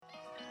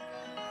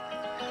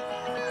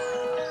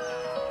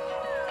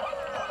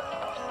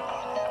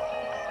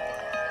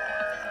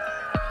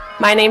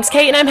My name's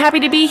Kate, and I'm happy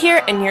to be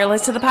here, and you're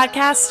listening to the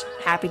podcast.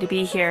 Happy to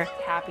be here.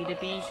 Happy to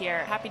be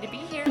here. Happy to be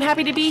here. I'm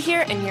happy to be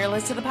here, and you're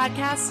listening to the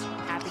podcast.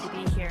 Happy to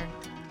be here.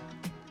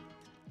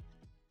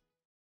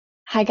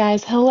 Hi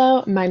guys,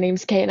 hello. My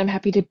name's Kate and I'm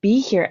happy to be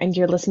here and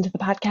you're listening to the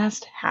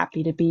podcast.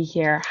 Happy to be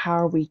here. How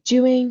are we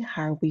doing?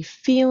 How are we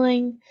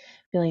feeling?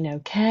 Feeling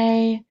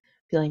okay?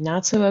 Feeling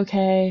not so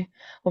okay?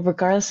 Well,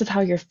 regardless of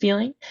how you're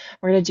feeling,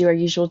 we're going to do our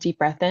usual deep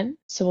breath in.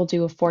 So we'll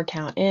do a 4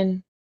 count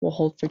in, we'll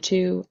hold for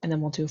 2, and then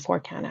we'll do a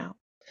 4 count out.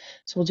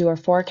 So we'll do our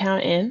 4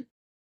 count in,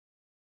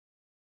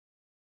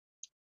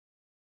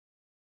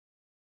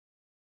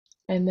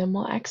 and then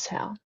we'll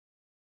exhale.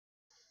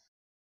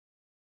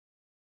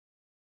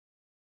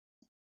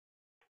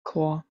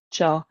 Cool,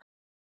 chill.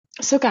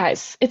 So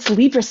guys, it's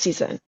Libra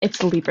season.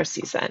 It's Libra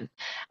season.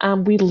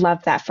 We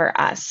love that for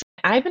us.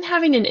 I've been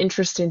having an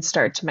interesting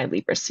start to my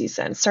Libra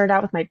season. Started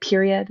out with my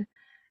period.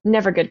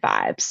 Never good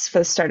vibes for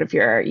the start of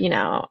your,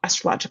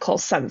 astrological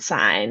sun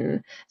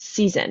sign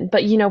season.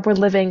 But, we're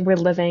living, we're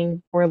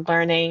learning,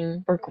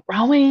 we're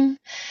growing.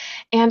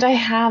 And I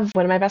have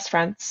one of my best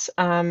friends,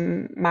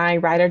 my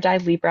ride or die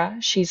Libra.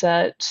 She's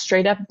a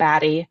straight up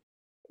baddie.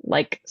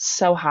 Like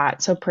so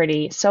hot, so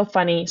pretty, so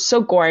funny,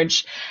 so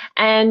gorge.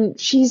 And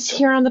she's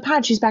here on the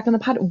pod. She's back on the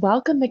pod.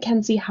 Welcome,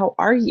 Mackenzie. How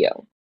are you?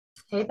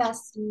 Hey,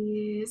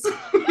 besties.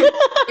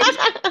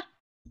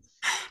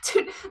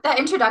 Dude, that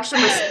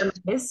introduction was so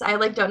nice. I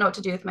don't know what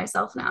to do with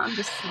myself now. I'm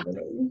just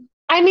smiling.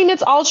 I mean,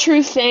 it's all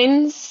true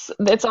things.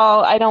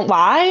 I don't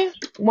lie.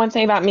 One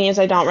thing about me is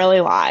I don't really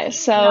lie.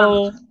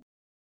 So,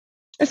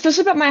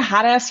 especially about my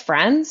hot ass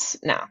friends,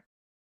 no.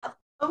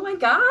 Oh my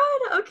God.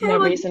 Okay. No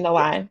reason to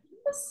lie.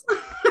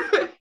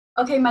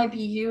 Okay, my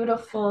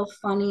beautiful,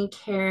 funny,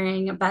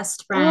 caring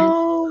best friend.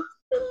 Oh,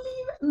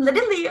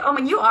 literally. Oh my,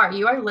 you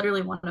are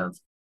literally one of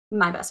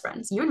my best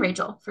friends. You and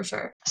Rachel, for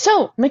sure.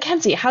 So,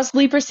 Mackenzie, how's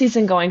Libra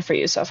season going for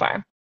you so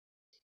far?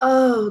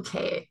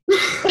 Okay.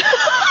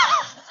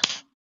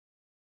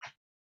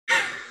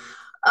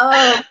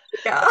 Oh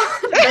yeah.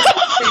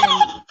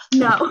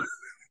 No.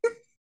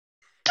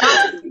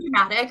 Not too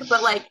dramatic,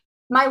 but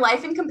my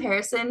life in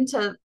comparison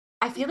to,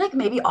 I feel like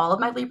maybe all of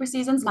my Libra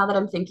seasons, now that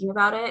I'm thinking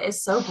about it,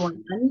 is so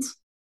bland.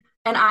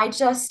 And I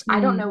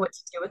don't know what to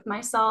do with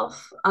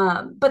myself.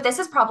 But this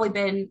has probably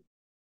been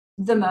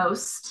the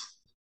most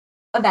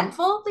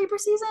eventful Libra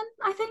season,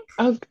 I think.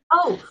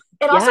 Oh,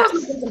 it also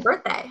was my golden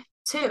birthday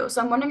too.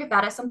 So I'm wondering if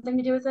that has something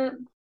to do with it.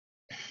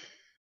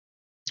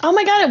 Oh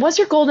my God, it was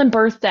your golden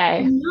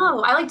birthday.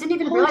 No, I didn't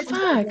even realize it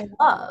was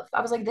love.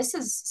 I was like, this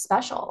is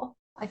special,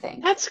 I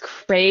think. That's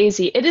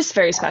crazy. It is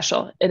very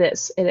special. It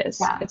is.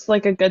 Yeah. It's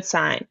like a good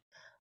sign.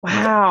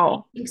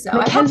 Wow. I think so.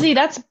 Mackenzie,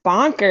 that's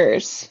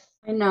bonkers.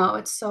 I know.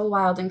 It's so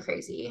wild and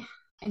crazy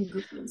and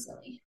goofy and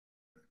silly.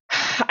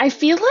 I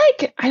feel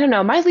like, I don't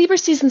know, my Libra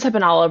seasons have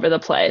been all over the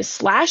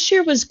place. Last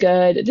year was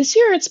good. This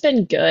year it's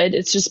been good.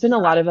 It's just been a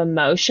lot of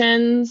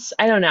emotions.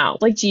 I don't know.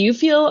 Do you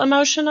feel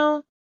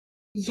emotional?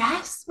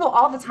 Yes. Well,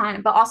 all the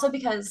time, but also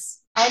because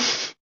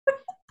there's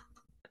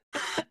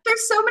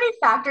so many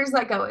factors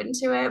that go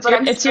into it.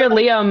 But it's your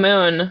Leo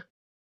moon.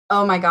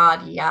 Oh my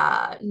God,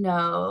 yeah.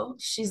 No,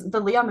 the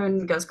Leo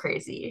moon goes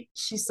crazy.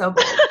 She's so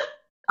bold.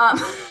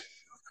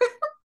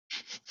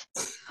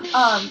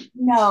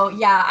 No,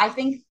 yeah, I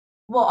think,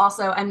 well,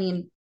 also, I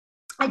mean,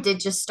 I did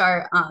just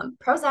start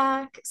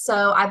Prozac,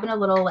 so I've been a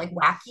little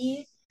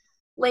wacky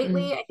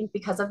lately, I think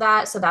because of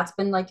that. So that's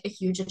been a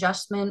huge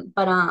adjustment.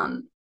 But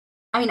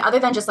I mean, other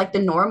than just the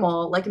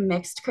normal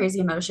mixed crazy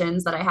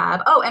emotions that I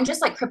have. Oh, and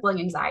just crippling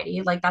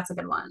anxiety. That's a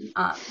good one.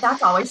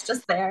 That's always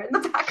just there in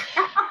the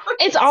background.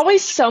 It's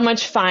always so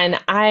much fun.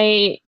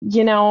 I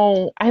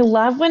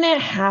love when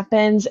it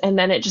happens and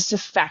then it just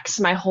affects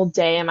my whole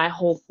day and my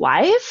whole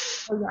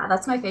life. Oh yeah,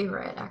 that's my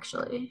favorite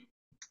actually.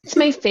 It's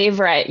my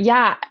favorite.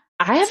 Yeah.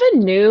 I have a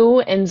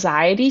new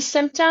anxiety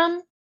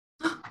symptom.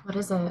 What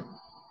is it?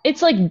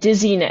 It's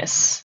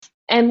dizziness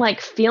and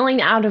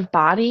feeling out of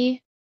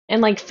body.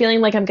 And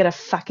feeling like I'm gonna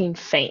fucking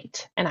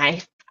faint, and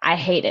I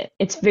hate it.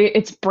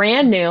 It's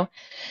brand new.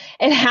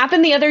 It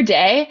happened the other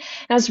day,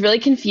 and I was really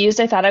confused.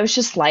 I thought I was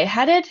just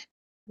lightheaded.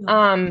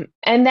 And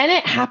then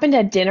it happened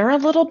at dinner a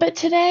little bit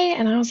today,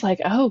 and I was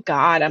like, oh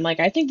God. I'm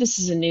I think this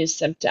is a new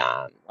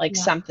symptom.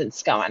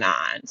 Something's going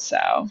on. So.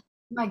 Oh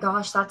my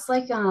gosh, that's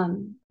like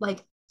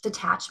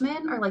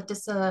detachment or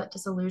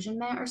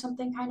disillusionment or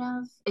something kind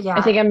of. Yeah.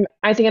 I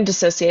think I'm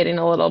dissociating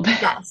a little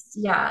bit. Yes,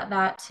 yeah,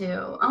 that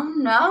too. Oh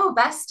no,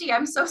 bestie,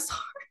 I'm so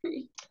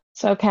sorry.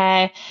 It's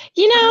okay.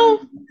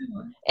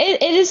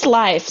 It is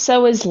life.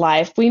 So is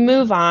life. We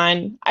move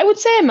on. I would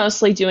say I'm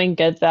mostly doing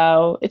good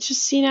though. It's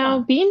just,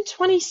 being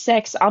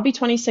 26, I'll be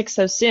 26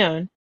 so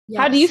soon.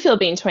 Yes. How do you feel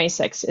being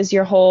 26? Is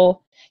your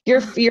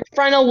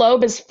frontal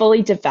lobe is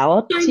fully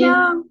developed?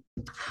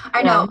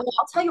 I know. Well,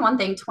 I'll tell you one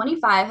thing.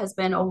 25 has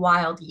been a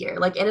wild year.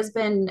 It has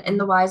been, in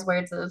the wise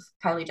words of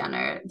Kylie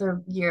Jenner,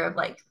 the year of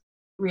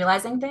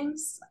realizing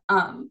things,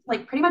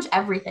 like pretty much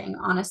everything,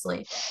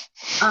 honestly.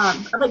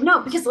 Like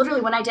no, because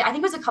literally when I did, I think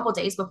it was a couple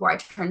days before I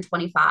turned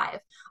 25.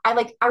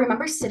 I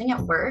remember sitting at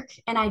work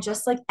and I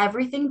just like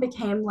everything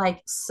became like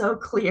so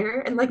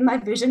clear and like my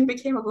vision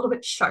became a little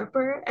bit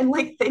sharper and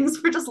like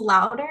things were just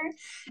louder.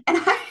 And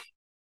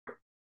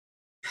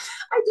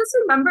I just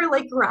remember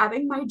like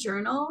grabbing my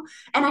journal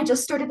and I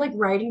just started like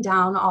writing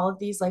down all of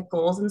these like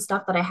goals and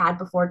stuff that I had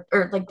before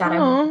or like that I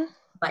would Oh,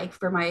 like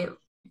for my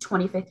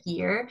 25th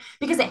year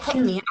because it hit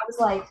me. I was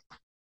like,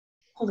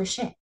 holy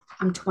shit,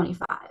 I'm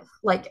 25.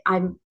 Like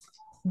I'm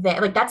there.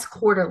 Like that's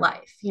quarter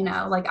life, you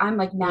know? Like I'm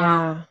like now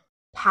yeah.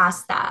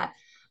 past that,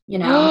 you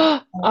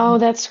know?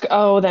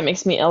 That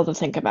makes me ill to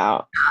think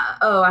about.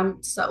 Oh,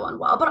 I'm so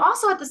unwell. But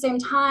also at the same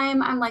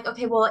time, I'm like,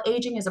 okay, well,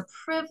 aging is a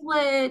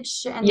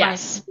privilege and like,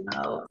 Yes.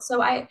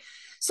 so I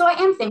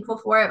am thankful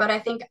for it, but I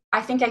think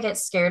I get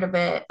scared of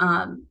it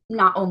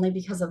not only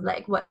because of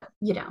like what,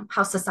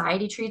 how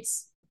society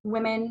treats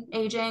women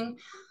aging,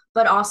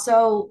 but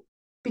also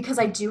because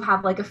I do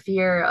have like a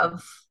fear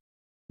of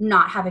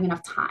not having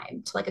enough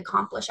time to like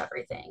accomplish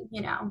everything,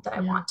 that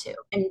I Yeah. want to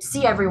and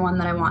see everyone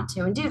that I want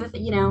to and do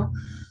the.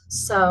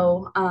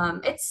 So Yeah.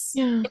 it's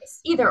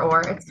either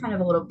or. It's kind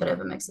of a little bit of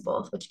a mix of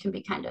both, which can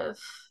be kind of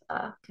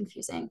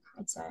confusing,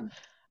 I'd say.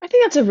 I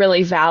think that's a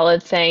really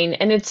valid thing.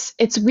 And it's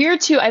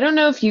weird too. I don't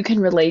know if you can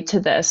relate to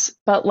this,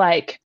 but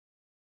like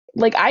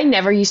I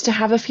never used to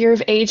have a fear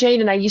of aging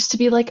and I used to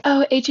be like,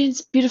 oh,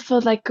 aging's beautiful,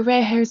 like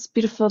gray hair is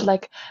beautiful,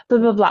 like blah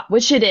blah blah,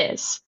 which it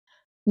is.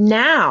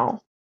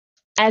 Now,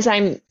 as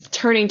I'm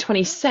turning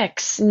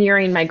 26,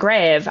 nearing my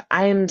grave,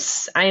 I am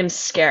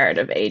scared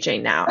of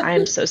aging now. I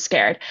am so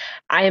scared.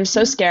 I am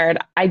so scared.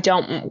 I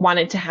don't want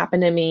it to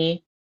happen to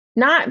me.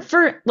 Not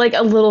for like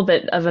a little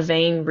bit of a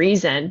vain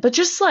reason, but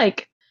just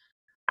like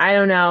I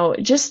don't know,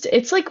 just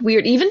it's like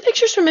weird. Even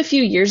pictures from a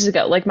few years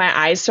ago, like my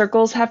eye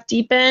circles have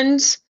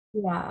deepened.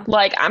 Yeah.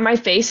 Like my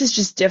face is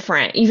just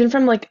different, even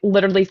from like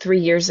literally 3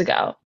 years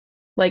ago.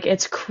 Like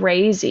it's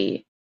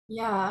crazy.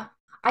 Yeah.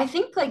 I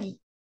think like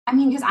I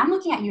mean, because I'm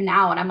looking at you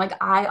now and I'm like,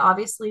 I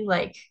obviously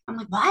like I'm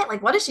like, what?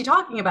 Like what is she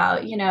talking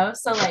about?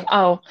 So like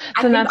Oh,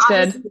 I then think that's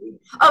good. obviously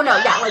oh no,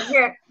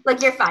 yeah,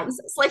 like you're fine,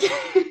 sis. Like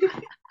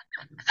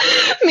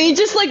Me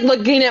just like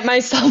looking at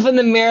myself in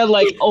the mirror,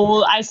 like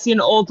old, I see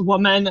an old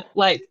woman,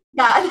 like,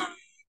 yeah.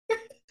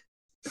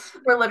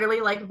 We're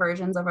literally like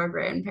versions of our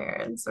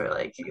grandparents or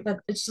like that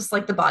it's just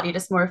like the body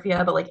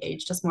dysmorphia, but like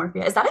age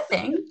dysmorphia. Is that a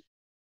thing?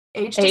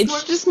 Age age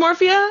dysmorphia?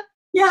 dysmorphia.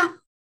 Yeah.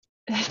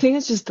 I think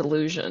it's just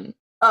delusion.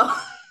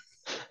 Oh,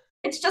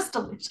 it's just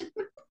delusion.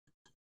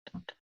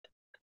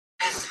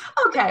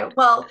 Okay,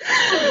 well,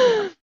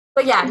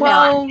 but yeah, no, I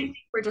Well, think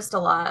we're just a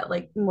lot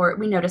like more.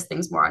 We notice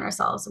things more on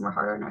ourselves, and we're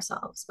harder on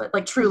ourselves. But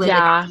like truly, like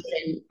yeah.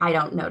 I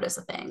don't notice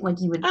a thing.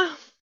 Like you would, Oh,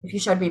 if you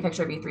showed me a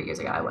picture of you 3 years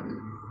ago, I wouldn't.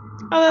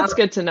 oh, I that's would,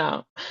 good to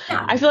know.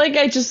 yeah. I feel like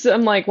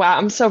I'm like, wow,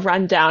 I'm so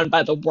run down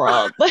by the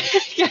world. Like,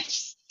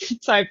 that's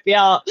how I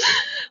feel.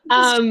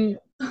 Um,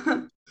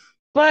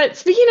 but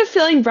speaking of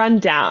feeling run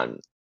down,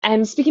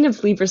 and speaking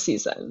of Libra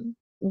season,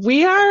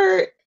 we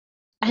are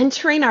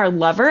entering our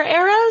lover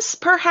eras,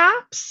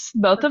 perhaps,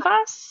 both of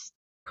us.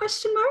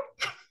 Question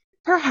mark?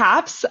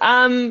 Perhaps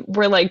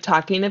we're like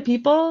talking to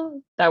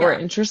people that we're Yeah.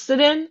 interested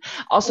in.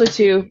 Also,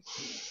 too,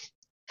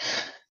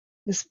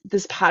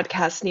 this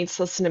podcast needs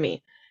to listen to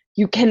me.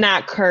 You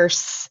cannot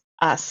curse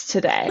us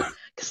today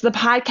because the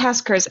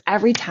podcast curse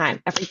every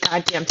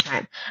goddamn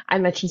time I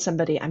mention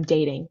somebody I'm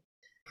dating.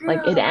 Like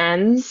it Girl,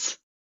 ends,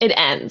 it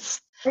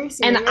ends. are you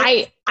And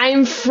serious?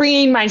 I'm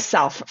freeing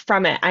myself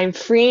from it. I'm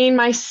freeing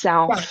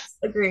myself Yes,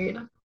 agreed.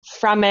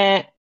 from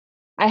it.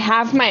 I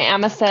have my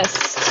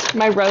amethyst,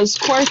 my rose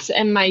quartz,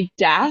 and my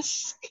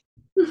desk.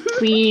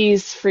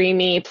 Please free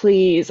me,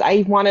 please.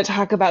 I want to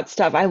talk about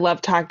stuff. I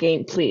love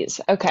talking. Please.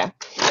 Okay.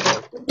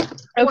 Well,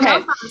 no Okay.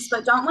 offense,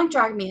 but don't like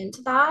drag me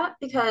into that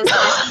because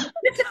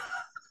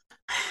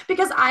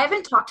because I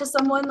haven't talked to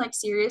someone like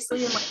seriously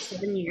in like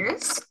 7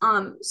 years.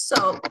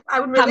 So I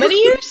would How really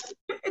many years?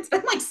 it's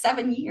been like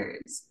 7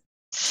 years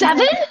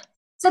since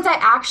 7? I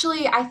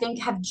actually I think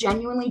have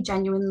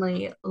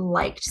genuinely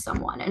liked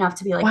someone enough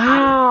to be like I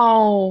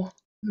Wow.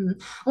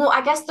 well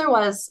I guess there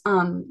was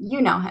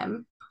you know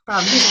him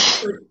from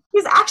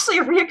he's actually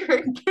a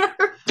reoccurring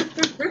character.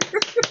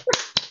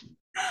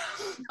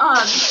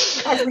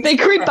 As They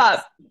creep resurfaced.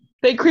 up.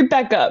 They creep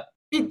back up.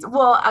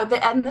 Well,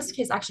 in this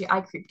case, actually,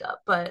 I creeped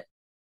up, but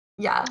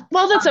yeah.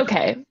 Well, that's Um,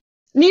 okay. but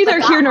Neither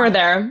that here nor one,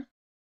 there.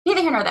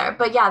 neither here nor there.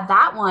 But yeah,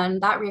 that one,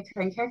 that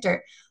reoccurring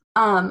character,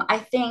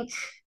 I think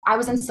I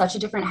was in such a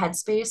different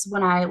headspace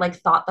when I like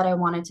thought that I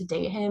wanted to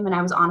date him, and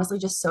I was honestly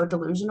just so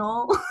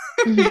delusional,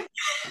 Mhm.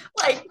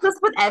 like just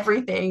with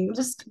everything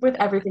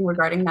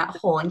regarding that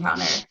whole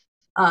encounter.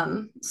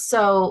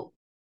 So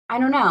I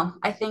don't know.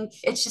 I think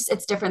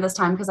it's different this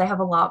time because I have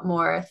a lot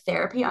more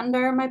therapy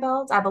under my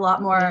belt. I have a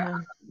lot more Yeah.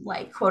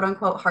 like quote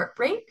unquote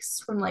heartbreaks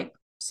from like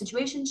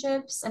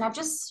situationships, and I've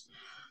just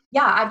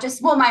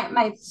well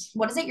my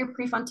what is it? Your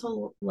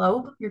prefrontal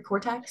lobe, your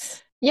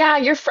cortex, Yeah,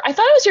 I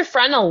thought it was your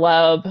frontal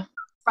lobe.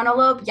 frontal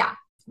lobe, yeah,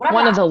 whatever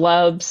One of that. the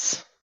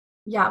lobes.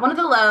 yeah, one of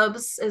the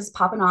lobes is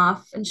popping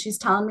off and she's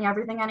telling me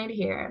everything I need to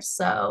hear.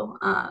 So,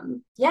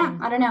 yeah,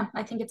 Mm. I don't know.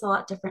 I think it's a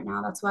lot different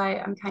now. That's why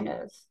I'm kind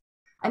of,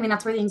 I mean,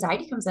 that's where the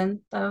anxiety comes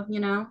in, though,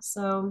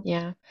 so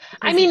Yeah.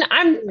 I because mean,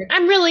 it's weird.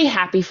 I'm really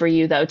happy for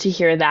you though to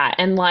hear that.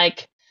 And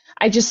like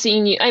I just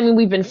seen you. I mean,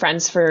 we've been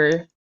friends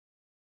for,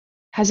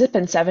 has it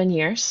been 7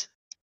 years?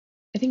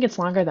 I think it's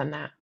longer than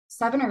that.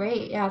 7 or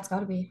 8. Yeah, it's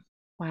got to be.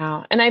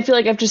 Wow. And I feel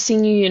like I've just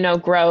seen you,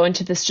 grow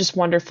into this just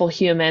wonderful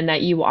human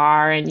that you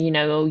are. And,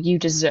 you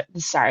deserve,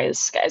 sorry,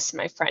 this guy's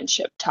my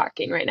friendship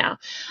talking right now.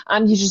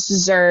 You just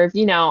deserve,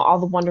 all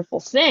the wonderful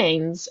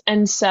things.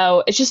 And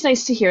so it's just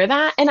nice to hear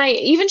that. And I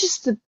even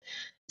just the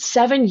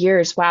 7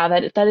 years, wow,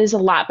 that is a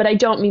lot. But I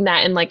don't mean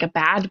that in like a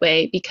bad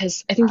way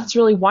because I think it's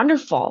really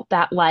wonderful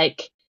that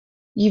like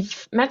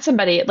you've met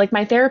somebody. Like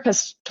my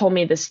therapist told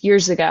me this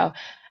years ago,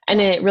 and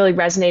Yeah, it really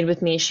resonated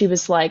with me. She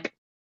was like,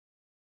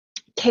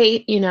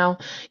 Kate,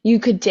 you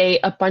could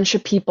date a bunch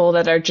of people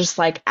that are just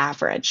like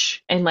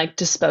average and like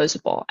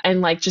disposable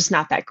and like just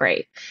not that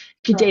great.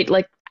 You could right. date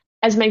like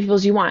as many people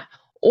as you want,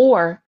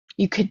 or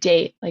you could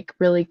date like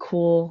really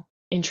cool,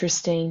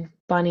 interesting,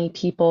 funny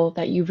people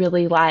that you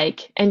really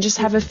like and just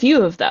have a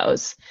few of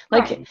those.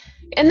 Like, Right.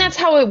 and that's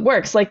how it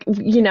works. Like,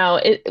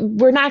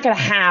 we're not gonna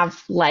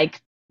have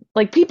like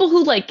people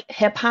who like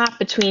hip hop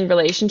between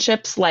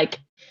relationships, like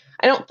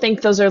I don't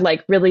think those are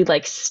like really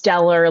like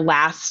stellar,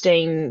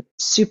 lasting,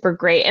 super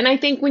great. And I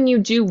think when you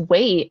do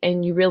wait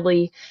and you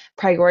really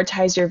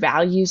prioritize your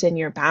values and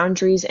your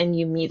boundaries and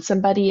you meet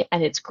somebody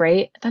and it's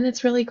great, then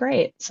it's really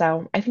great.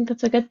 So I think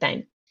that's a good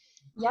thing.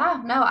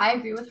 Yeah, no, I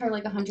agree with her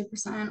like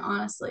 100%,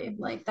 honestly.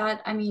 Like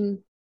that, I mean,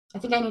 I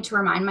think I need to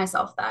remind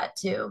myself that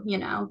too,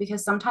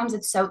 because sometimes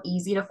it's so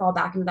easy to fall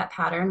back into that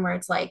pattern where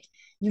it's like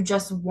you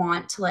just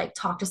want to like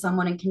talk to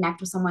someone and connect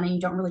with someone and you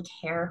don't really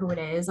care who it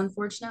is,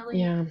 unfortunately.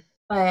 Yeah.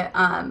 But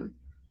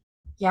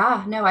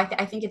yeah, no, I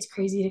think it's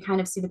crazy to kind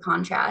of see the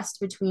contrast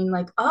between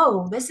like,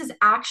 oh, this is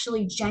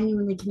actually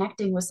genuinely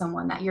connecting with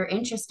someone that you're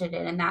interested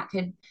in and that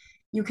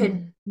you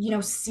could,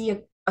 Mm. see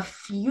a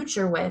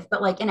future with,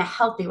 but like in a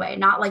healthy way,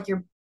 not like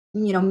you're,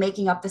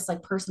 making up this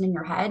like person in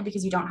your head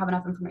because you don't have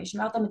enough information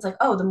about them. It's like,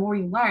 oh, the more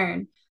you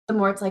learn, the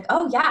more it's like,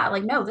 oh yeah,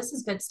 like no, this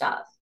is good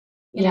stuff,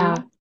 you Yeah.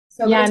 know?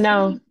 So, but Yeah, it's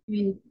no. crazy. I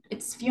mean,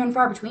 it's few and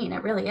far between.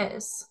 It really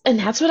is. And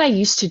that's what I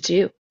used to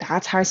do.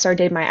 That's how I started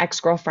dating my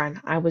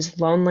ex-girlfriend. I was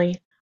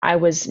lonely. I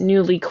was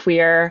newly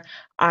queer.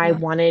 I Yeah.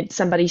 wanted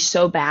somebody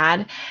so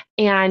bad.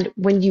 And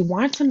when you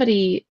want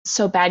somebody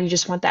so bad, you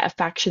just want that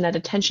affection, that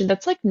attention.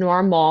 That's like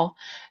normal.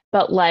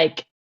 But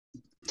like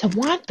to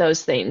want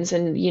those things,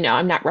 and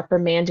I'm not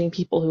reprimanding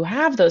people who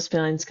have those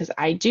feelings because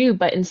I do,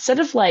 but instead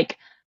of like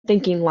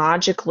thinking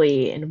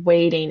logically and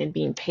waiting and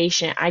being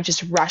patient, I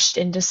just rushed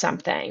into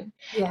something.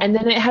 Yeah. And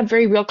then it had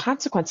very real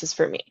consequences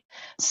for me.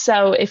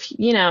 So if,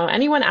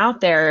 anyone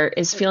out there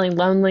is feeling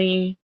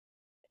lonely,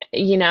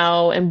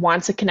 and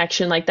wants a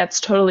connection, like that's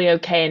totally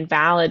okay and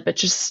valid, but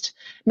just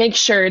make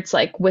sure it's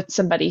like with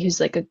somebody who's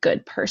like a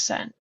good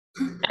person.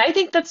 I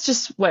think that's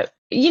just what,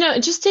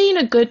 just dating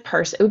a good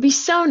person. It would be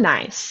so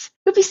nice.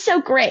 It would be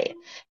so great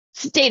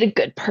to date a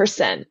good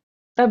person.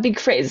 That'd be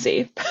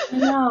crazy. I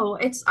know.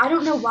 I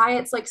don't know why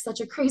it's like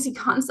such a crazy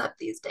concept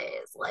these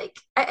days. Like,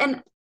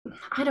 and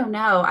I don't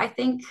know. I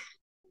think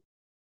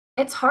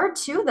it's hard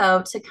too,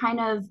 though, to kind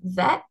of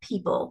vet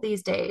people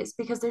these days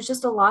because there's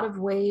just a lot of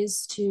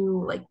ways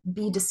to like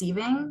be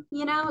deceiving,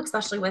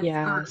 especially with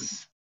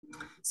Yes.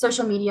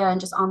 social media and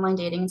just online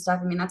dating and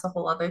stuff. I mean, that's a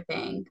whole other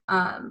thing.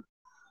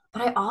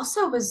 But I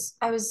also I was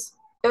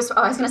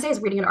gonna say I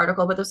was reading an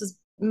article, but this is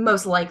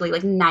most likely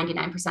like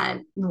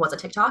 99% was a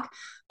TikTok.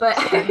 But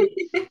Okay.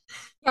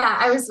 yeah,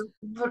 I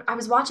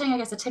was watching, I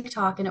guess, a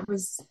TikTok and it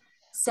was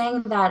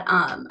saying that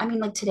I mean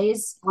like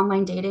today's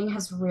online dating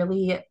has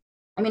really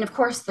I mean, of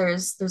course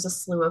there's a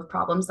slew of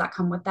problems that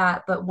come with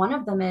that, but one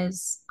of them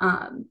is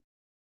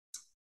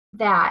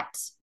that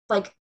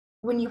like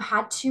when you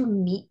had to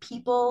meet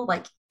people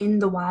like in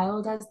the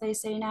wild, as they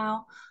say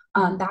now,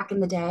 Mhm. back in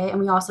the day, and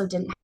we also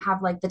didn't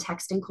have like the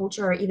texting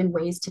culture or even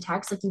ways to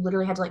text. Like you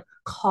literally had to like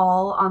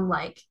call on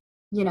like,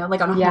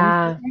 like on a home phone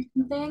Yeah. or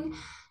something.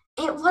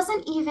 It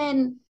wasn't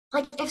even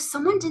like if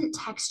someone didn't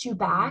text you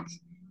back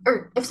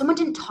or if someone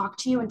didn't talk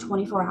to you in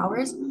 24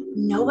 hours,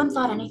 no one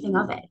thought anything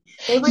of it.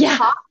 They would Yeah.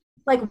 talk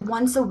like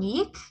once a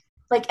week,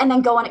 like, and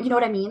then go on, you know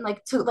what I mean?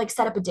 Like to like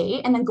set up a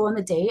date and then go on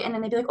the date and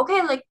then they'd be like,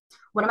 okay, like,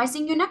 when am I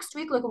seeing you next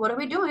week? Like, what are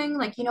we doing?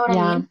 Like, you know what I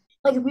Yeah. mean?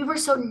 Like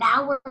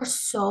now we're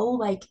so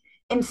like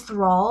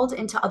enthralled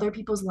into other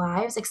people's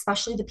lives,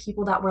 especially the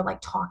people that we're like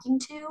talking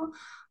to.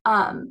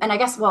 And I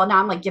guess, well, now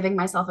I'm like giving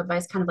myself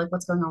advice, kind of like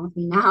what's going on with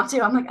me now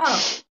too. I'm like,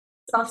 oh,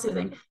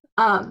 self-soothing.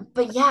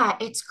 But yeah,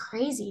 it's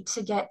crazy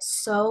to get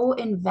so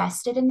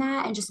invested in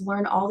that and just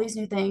learn all these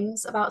new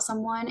things about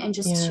someone and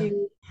just Yeah.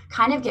 to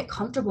kind of get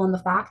comfortable in the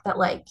fact that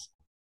like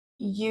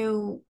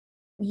you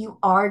you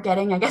are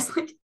getting, I guess,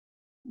 like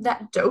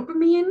that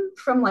dopamine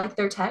from like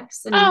their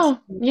texts and Oh,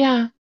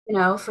 yeah.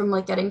 from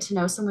like getting to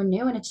know someone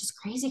new. And it's just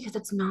crazy because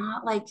it's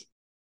not like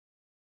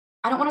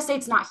I don't want to say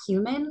it's not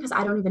human because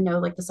I don't even know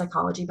like the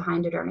psychology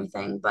behind it or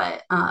anything,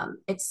 but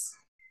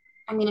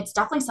I mean, it's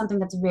definitely something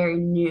that's very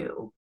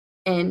new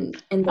in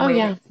the Oh, way that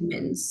yeah.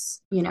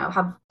 humans,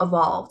 have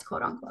evolved,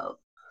 quote unquote.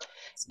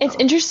 It's So,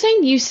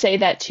 interesting you say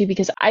that too,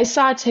 because I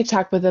saw a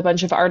TikTok with a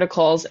bunch of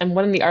articles, and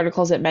one of the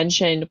articles it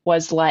mentioned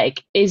was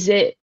like,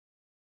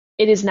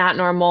 it is not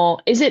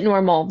normal. Is it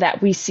normal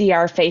that we see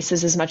our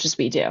faces as much as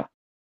we do?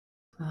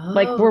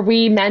 Like, oh, were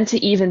we meant to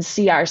even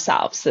see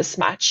ourselves this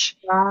much?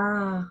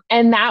 yeah,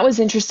 And that was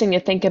interesting to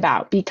think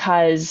about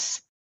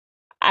because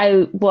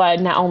well,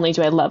 not only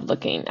do I love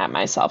looking at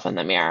myself in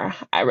the mirror,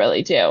 I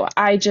really do.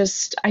 I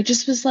just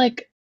was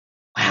like,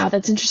 wow,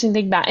 that's interesting to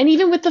think about. And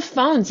even with the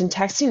phones and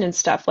texting and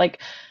stuff, like,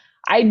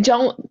 I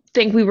don't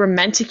think we were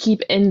meant to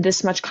keep in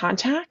this much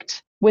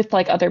contact with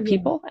like other yeah,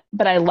 people,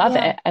 but I love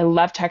yeah, it. I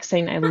love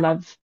texting. I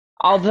love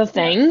all the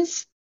yeah,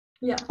 things.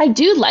 yeah. I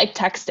do like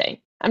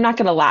texting. I'm not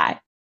gonna lie.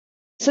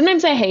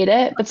 Sometimes I hate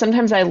it, but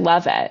sometimes I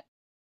love it.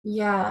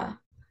 Yeah.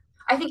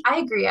 I think I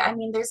agree. I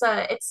mean, there's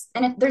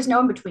no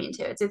in between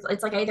too.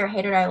 It's like I either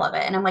hate it or I love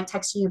it. And I'm like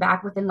texting you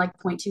back within like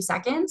 0.2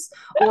 seconds,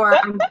 or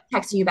I'm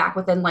texting you back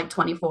within like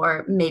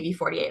 24, maybe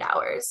 48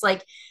 hours.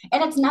 Like,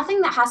 and it's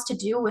nothing that has to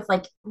do with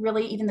like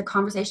really even the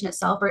conversation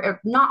itself, or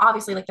not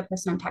obviously like the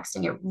person I'm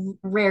texting. It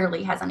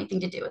rarely has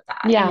anything to do with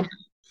that. Yeah.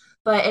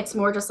 But it's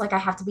more just like I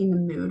have to be in the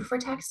mood for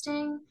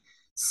texting.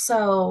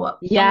 So, and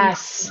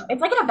Yes.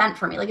 it's like an event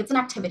for me. Like it's an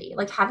activity.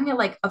 Like having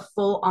a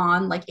full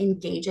on like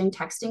engaging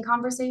texting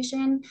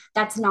conversation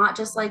that's not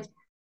just like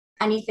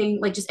anything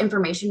like just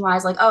information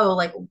wise, like, oh,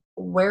 like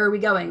where are we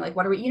going? Like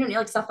what are we,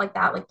 like stuff like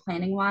that, like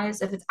planning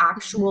wise. If it's Hmm.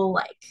 actual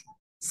like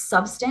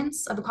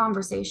substance of a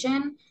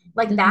conversation,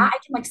 like Hmm. that, I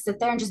can like sit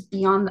there and just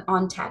be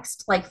on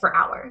text like for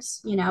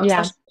hours,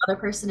 Yeah. especially if the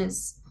other person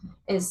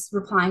is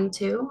replying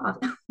to.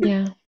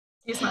 Yeah.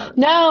 You smile.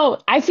 No,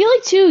 I feel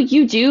like too,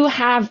 you do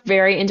have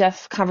very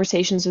in-depth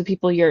conversations with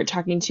people you're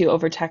talking to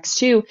over text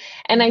too.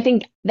 And I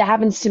think that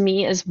happens to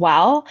me as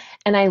well.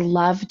 And I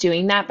love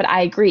doing that, but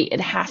I agree,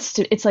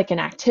 it's like an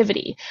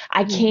activity.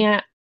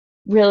 Mhm.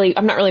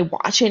 I'm not really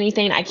watching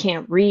anything. I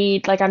can't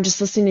read. Like I'm just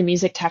listening to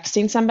music,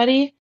 texting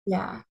somebody.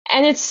 Yeah.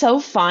 And it's so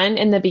fun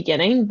in the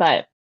beginning,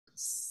 But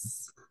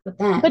but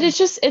then,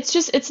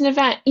 it's an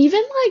event.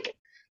 Even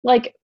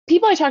like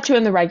people I talk to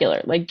in the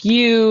regular, like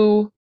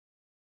you,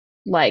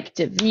 like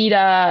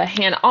Davita,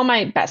 Hannah, all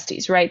my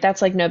besties, right?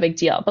 That's like no big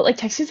deal. But like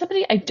texting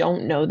somebody I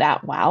don't know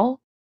that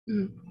well,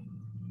 mm,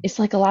 it's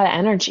like a lot of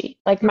energy.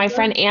 Like it my really,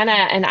 friend Anna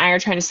and I are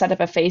trying to set up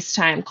a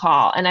FaceTime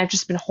call, and I've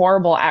just been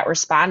horrible at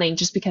responding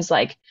just because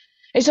like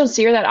I just don't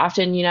see her that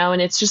often,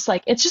 and it's just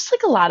like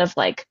a lot of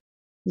like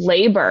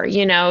labor,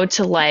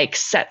 to like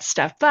set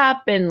stuff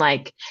up and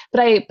like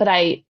but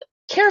I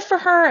care for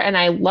her and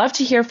I love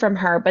to hear from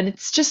her, but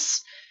it's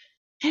just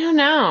I don't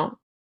know.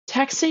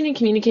 Texting and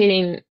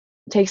communicating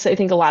takes, I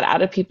think, a lot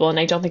out of people, and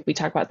I don't think we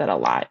talk about that a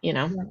lot.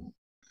 yeah.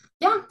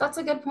 Yeah, that's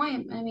a good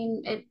point. I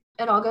mean,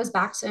 it all goes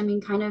back to, I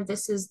mean, kind of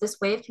this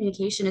way of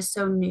communication is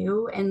so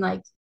new and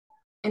like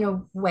in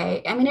a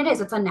way, I mean,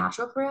 it's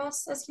unnatural for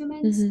us as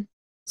humans. Hmm.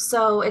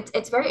 So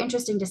it's very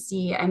interesting to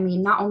see, I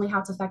mean, not only how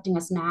it's affecting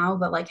us now,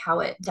 but like how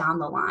it down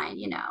the line,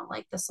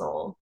 like this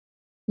will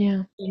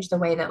Yeah. change the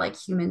way that like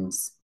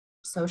humans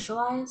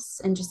socialize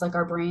and just like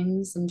our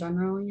brains in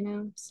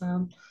general.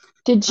 So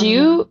Did I don't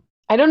know. you,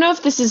 I don't know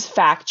if this is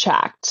fact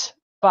checked,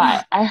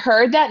 but I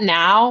heard that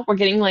now we're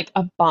getting like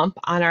a bump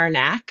on our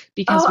neck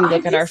because Oh, we I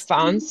look at did our see.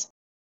 phones.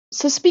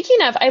 So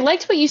speaking of, I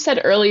liked what you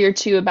said earlier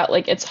too about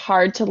like it's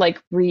hard to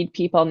like read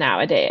people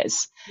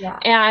nowadays. Yeah.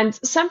 And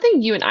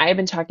something you and I have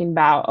been talking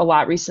about a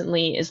lot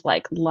recently is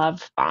like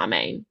love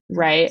bombing,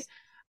 right? Yes.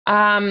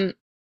 Um,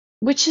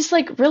 which is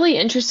like really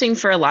interesting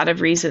for a lot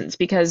of reasons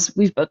because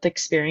we've both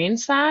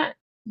experienced that,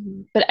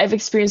 Mhm. but I've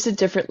experienced it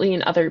differently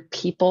in other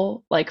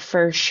people, like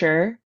for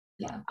sure.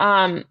 Yeah.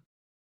 Um,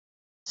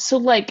 so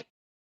like,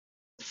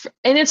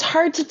 and it's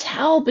hard to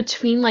tell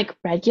between like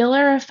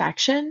regular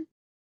affection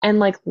and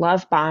like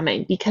love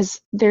bombing because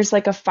there's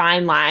like a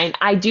fine line.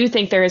 I do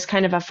think there is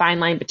kind of a fine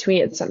line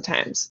between it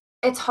sometimes.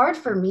 It's hard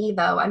for me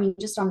though. I mean,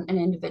 just on an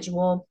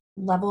individual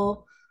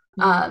level,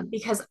 Mhm.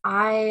 because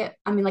I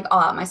mean, like all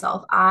out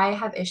myself, I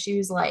have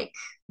issues like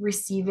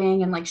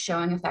receiving and like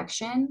showing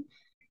affection.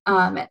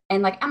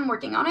 And like I'm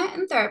working on it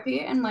in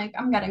therapy and like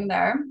I'm getting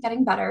there,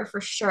 getting better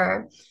for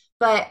sure.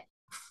 But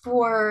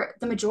for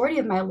the majority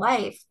of my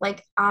life,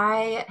 like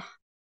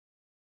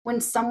when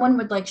someone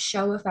would like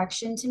show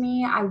affection to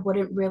me, I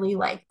wouldn't really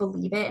like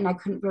believe it and I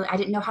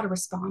didn't know how to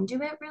respond to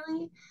it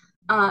really.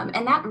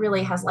 And that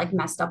really has like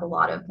messed up a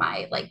lot of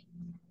my like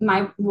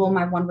my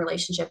one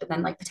relationship and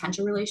then like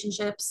potential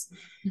relationships.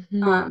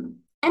 Mhm.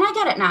 And I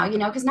get it now,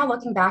 because now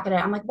looking back at it,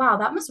 I'm like, wow,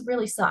 that must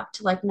really suck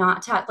to like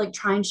not to like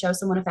try and show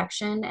someone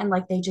affection and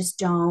like they just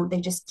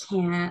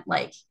can't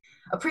like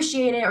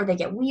appreciate it, or they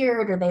get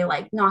weird, or they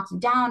like knock you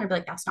down or be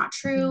like, that's not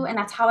true. Yeah. And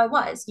that's how I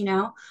was.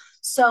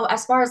 So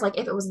as far as like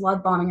if it was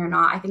love bombing or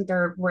not, I think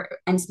there were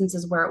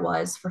instances where it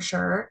was for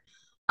sure.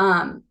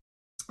 Um,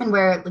 and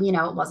where,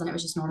 it wasn't, it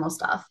was just normal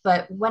stuff.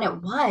 But when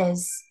it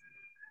was,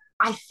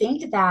 I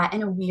think that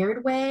in a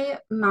weird way,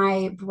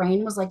 my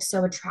brain was like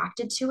so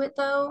attracted to it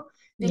though,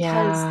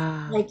 because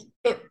Yeah. like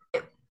it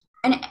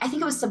and I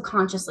think it was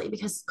subconsciously,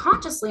 because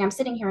consciously I'm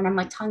sitting here and I'm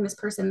like telling this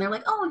person, they're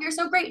like, oh, you're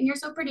so great and you're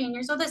so pretty and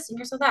you're so this and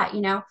you're so that,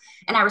 and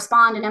I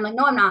respond and I'm like,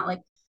 no, I'm not, like,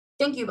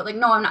 thank you, but like,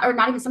 no, I'm not. Or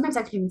not even, sometimes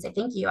I could even say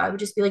thank you. I would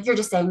just be like, you're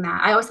just saying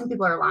that. I always think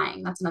people are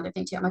lying. That's another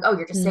thing too. I'm like, oh,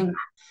 you're just saying Mm,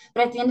 that.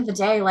 But at the end of the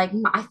day, like,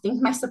 I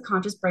think my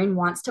subconscious brain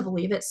wants to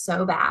believe it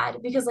so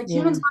bad, because like yeah.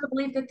 humans want to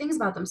believe good things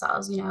about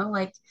themselves,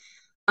 like,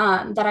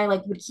 that I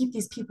like would keep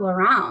these people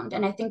around.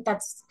 And I think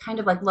that's kind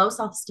of like low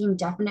self-esteem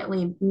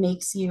definitely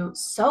makes you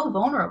so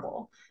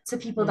vulnerable to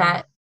people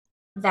Yeah.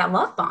 that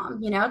love bomb.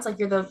 It's like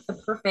you're the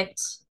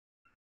perfect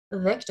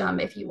victim,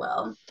 if you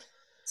will.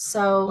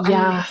 So I mean,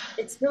 Yeah.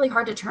 it's really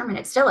hard to determine.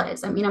 It still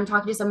is. I mean, I'm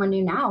talking to someone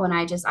new now, and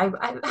I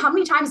how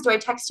many times do I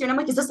text you and I'm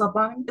like, is this love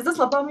bombing? Is this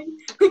love bombing?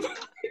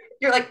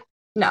 You're like,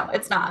 no,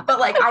 it's not. But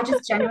like, I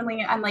just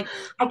genuinely, I'm like,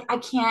 I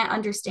can't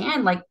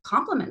understand like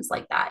compliments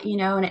like that,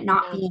 and it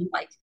not Yeah. being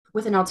like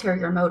with an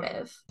ulterior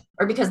motive,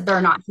 or because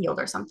they're not healed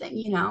or something.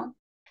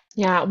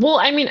 Yeah. Well,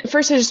 I mean,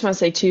 first I just want to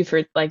say too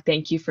for like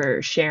thank you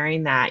for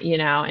sharing that,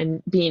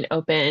 and being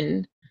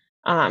open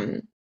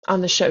um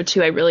on the show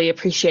too. I really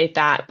appreciate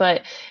that.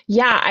 But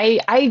yeah, I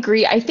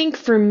agree. I think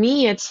for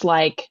me it's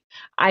like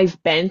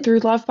I've been through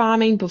love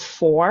bombing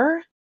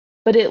before,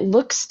 but it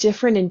looks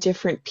different in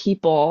different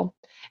people.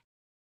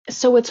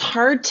 So it's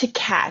hard to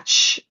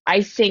catch,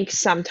 I think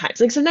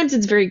sometimes. Like sometimes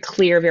it's very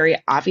clear, very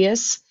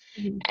obvious.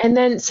 Mhm. And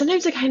then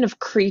sometimes it kind of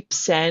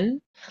creeps in.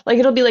 Like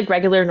it'll be like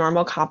regular,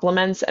 normal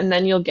compliments, and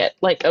then you'll get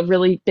like a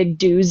really big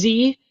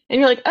doozy, and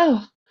you're like,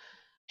 oh,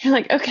 you're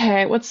like,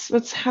 okay,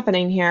 what's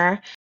happening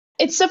here?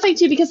 It's so funny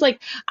too because like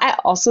I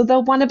also though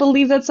want to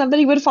believe that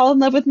somebody would fall in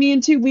love with me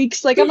in 2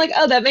 weeks. Like I'm like,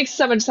 oh, that makes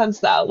so much sense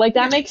though. Like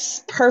that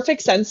makes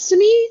perfect sense to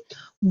me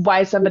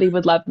why somebody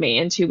would love me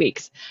in 2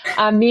 weeks.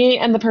 Me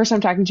and the person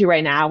I'm talking to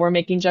right now, we're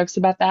making jokes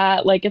about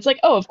that. Like it's like,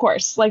 oh, of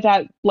course, like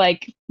that,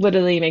 like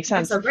literally makes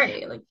That's sense. so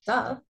great. Like,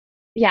 duh.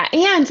 Yeah,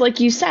 and like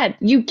you said,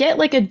 you get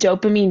like a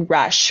dopamine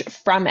rush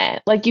from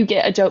it. Like you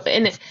get a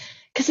dopamine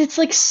because it's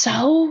like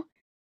so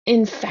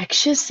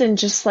infectious and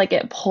just like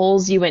it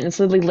pulls you in. It's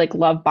literally like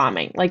love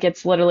bombing. Like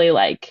it's literally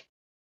like,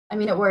 I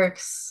mean, it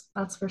works.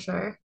 That's for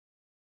sure.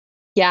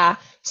 yeah.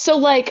 So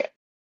like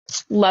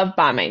love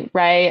bombing,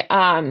 right?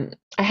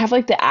 I have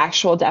like the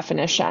actual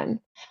definition.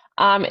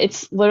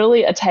 It's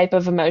literally a type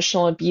of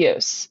emotional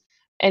abuse.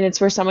 And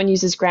it's where someone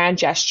uses grand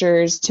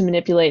gestures to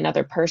manipulate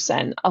another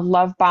person. A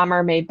love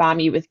bomber may bomb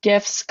you with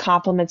gifts,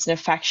 compliments, and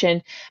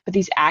affection, but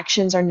these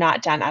actions are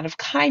not done out of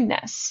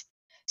kindness.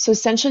 So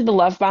essentially, the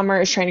love bomber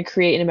is trying to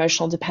create an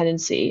emotional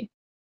dependency,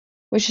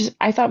 which is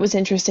I thought was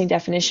interesting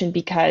definition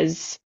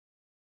because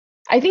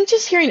I think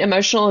just hearing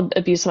emotional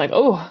abuse, I'm like,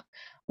 oh,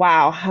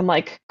 wow, I'm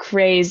like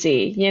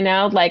crazy,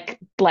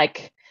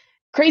 like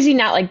crazy,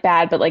 not like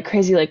bad, but like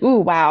crazy, like, ooh,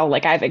 wow,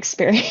 like I've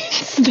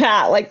experienced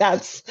that. Like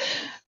that's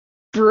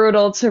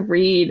brutal to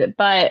read.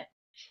 But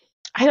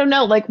I don't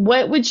know, like,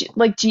 what would you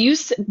like?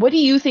 What do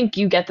you think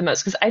you get the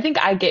most? Because I think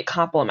I get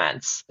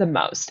compliments the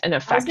most and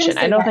I was gonna affection.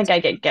 I say don't that. think I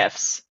get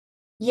gifts.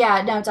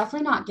 Yeah, no,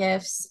 definitely not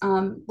gifts.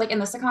 Like in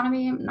this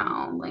economy,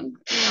 no, like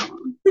no.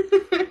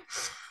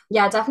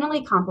 Yeah,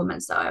 definitely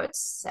compliments though, I would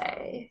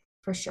say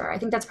for sure. I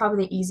think that's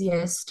probably the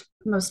easiest,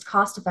 most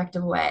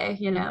cost-effective way,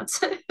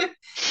 to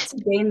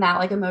gain that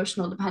like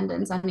emotional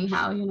dependence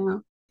anyhow.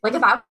 Like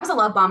if I was a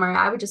love bomber,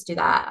 I would just do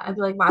that. I'd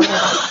be like, why would I buy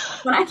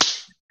that? When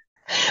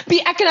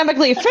Be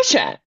economically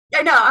efficient.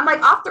 I know, I'm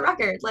like off the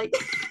record. Like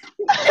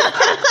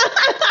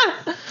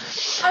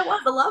I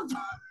was a love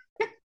bomber.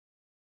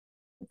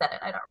 I said it,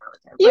 I don't really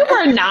care. You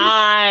were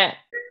not.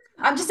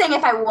 I'm just saying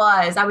if I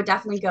was, I would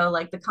definitely go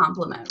like the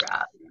compliment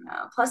route.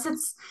 Plus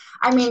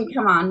I mean,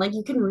 come on, like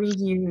you can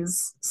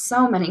reuse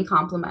so many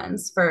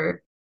compliments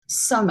for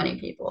so many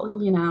people.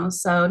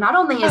 So not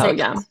only is Oh it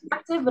yeah. cost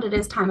effective, but it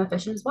is time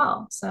efficient as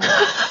well. So,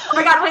 oh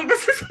my God, wait,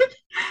 this is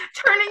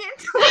turning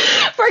into like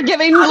For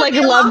giving how to like be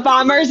a love love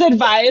bomber. bombers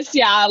advice.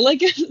 Yeah, like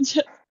this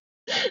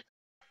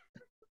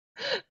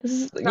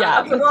is, God,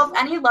 yeah, okay, well, if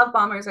any love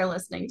bombers are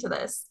listening to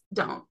this,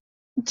 don't.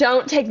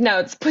 don't take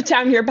notes. Put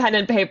down your pen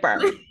and paper.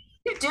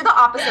 Do the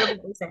opposite of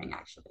what we're saying,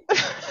 actually.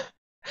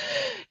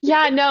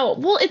 Yeah, no.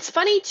 Well, it's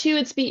funny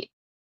too.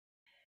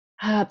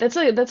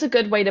 That's a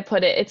good way to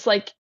put it. It's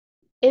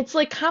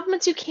like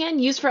compliments you can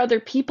use for other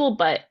people,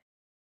 but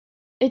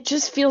it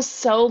just feels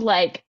so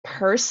like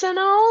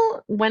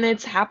personal when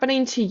it's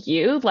happening to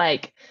you.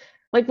 Like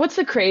what's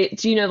the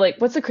do you know like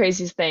what's the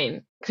craziest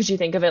thing? Could you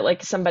think of it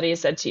like somebody has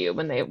said to you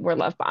when they were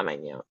love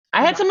bombing you?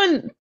 I Oh had God.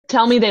 someone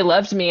tell me they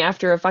loved me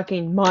after a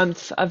fucking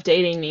month of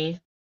dating me.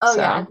 Oh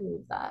yeah, I So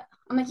believe that.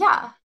 I'm like,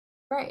 yeah,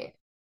 right.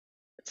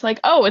 it's like,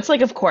 oh, it's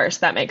like, of course,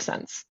 that makes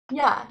sense.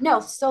 Yeah, no,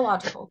 so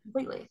logical,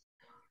 completely.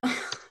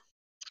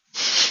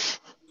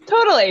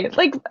 Totally.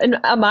 Like in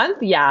a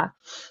month, yeah.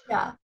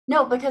 Yeah.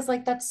 No, because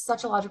like that's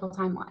such a logical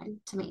timeline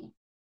to me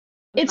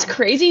with It's my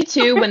crazy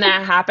too. When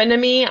that happened to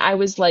me, I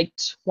was like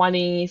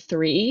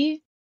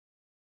 23.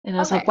 And I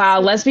was like, okay.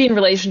 wow, So lesbian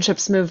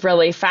relationships move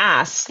really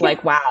fast.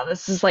 Like, wow,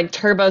 this is like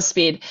turbo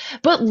speed.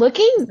 But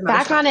looking it's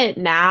back on emotional. it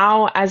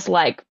now as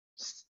like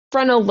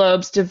frontal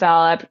lobes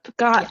developed,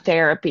 got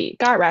therapy,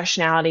 got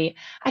rationality.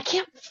 I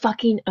can't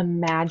fucking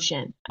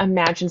imagine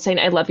saying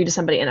I love you to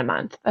somebody in a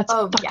month. That's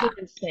fucking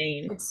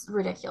insane. It's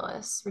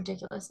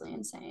ridiculously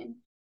insane.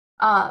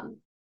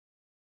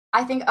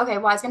 I think, okay,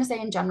 well, I was gonna say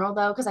in general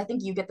though, because I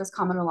think you get this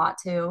comment a lot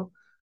too.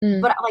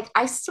 But like,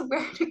 I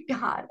swear to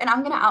God, and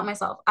I'm gonna out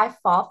myself, I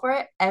fall for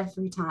it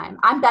every time.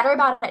 I'm better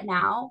about it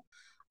now.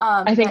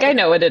 I think But I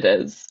know what it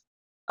is.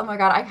 oh my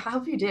God, I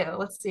hope you do.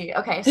 Let's see.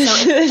 Okay, so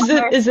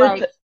Is it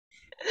like,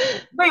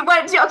 wait,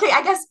 what? Okay,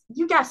 I guess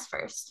you guess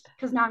first,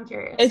 because now I'm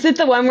curious. Is it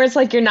the one where it's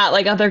like you're not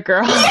like other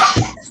girls?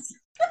 Yes!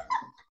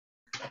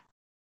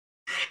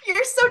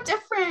 You're so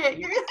different.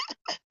 You're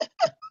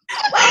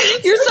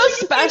so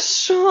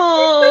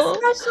special. You're so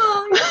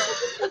special. You're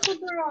such a special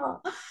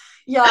girl.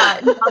 Yeah,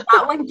 no,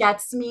 that one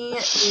gets me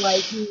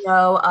like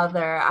no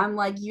other. I'm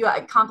like, you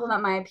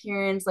compliment my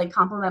appearance, like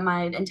compliment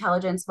my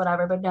intelligence,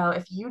 whatever. But no,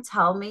 if you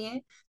tell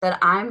me that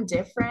I'm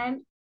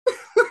different,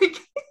 like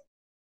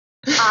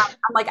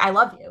I'm like, I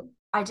love you.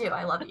 I do.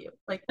 I love you.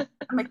 Like,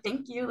 I'm like,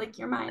 thank you. Like,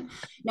 you're mine.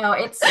 No,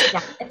 it's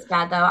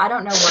bad though. I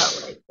don't know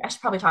what. Like, I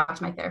should probably talk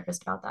to my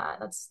therapist about that.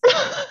 That's.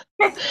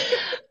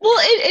 Well,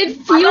 it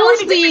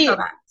feels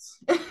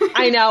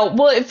I know.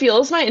 Well, it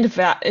feels my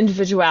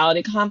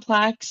individuality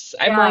complex.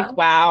 I'm like,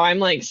 wow, I'm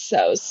like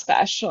so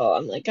special.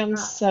 I'm like, I'm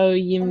so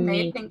unique. And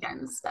they think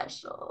I'm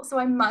special, so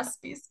I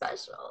must be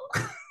special.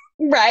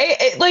 Right?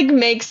 It like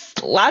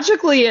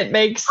logically it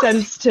makes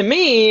sense to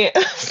me.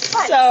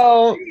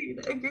 So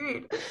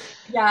agreed.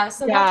 Yeah,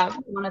 so that's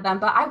one of them.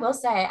 But I will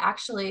say,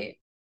 actually,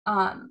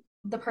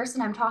 the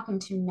person I'm talking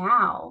to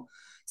now,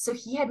 so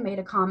he had made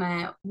a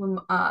comment when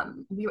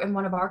we were in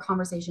one of our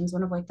conversations,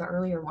 one of like the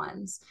earlier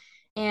ones,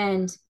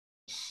 and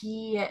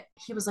he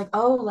was like,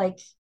 oh, like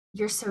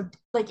you're so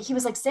like he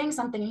was like saying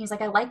something, and he's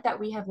like, I like that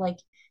we have like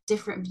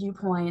different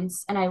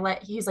viewpoints, and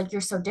he's like,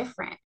 you're so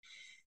different.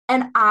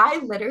 And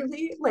I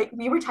literally, like,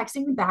 we were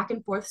texting back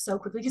and forth so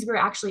quickly because we were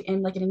actually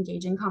in like an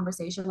engaging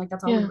conversation. Like,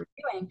 that's all we were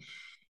doing.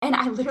 And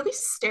I literally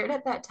stared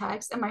at that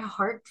text and my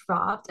heart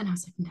dropped. And I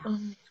was like, no,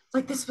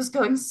 like, this was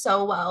going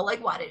so well.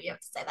 Like, why did you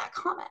have to say that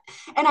comment?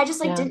 And I just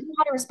like didn't know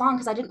how to respond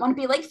because I didn't want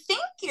to be like,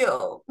 thank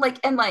you. Like,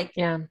 and like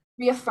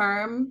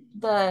reaffirm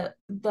the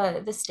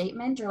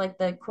statement or like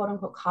the quote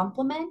unquote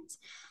compliment.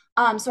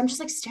 So I'm just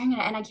like staring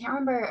at it and I can't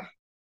remember.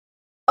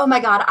 Oh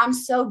my God, I'm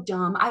so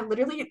dumb. I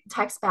literally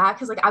text back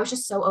because like I was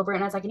just so over it.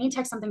 And I was like, I need to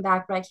text something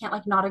back, but I can't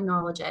like not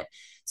acknowledge it.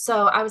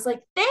 So I was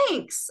like,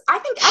 thanks. I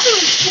think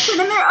everyone's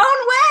different in their own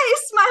way.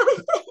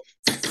 Smiley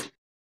face.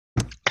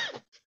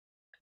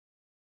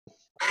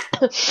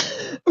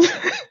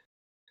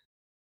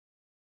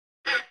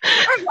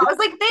 I was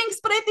like, thanks,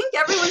 but I think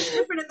everyone's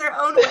different in their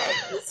own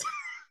ways.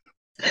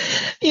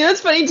 You know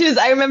what's funny too is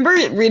I remember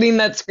reading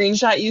that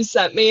screenshot you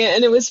sent me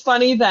and it was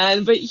funny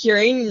then, but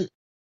hearing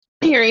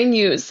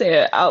you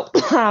say it out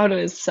loud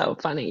is so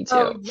funny too.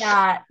 Oh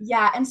yeah.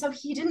 And so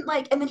he didn't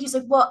like, and then he's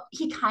like, well,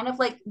 he kind of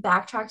like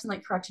backtracked and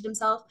like corrected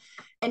himself.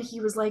 And he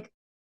was like,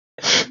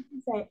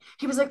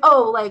 he was like,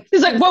 oh, like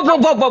he's like, whoa.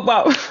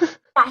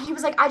 Yeah, he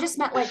was like, I just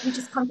meant like we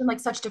just come from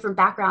like such different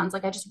backgrounds.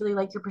 Like I just really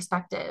like your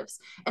perspectives.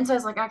 And so I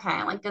was like,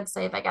 okay, like good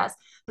save, I guess.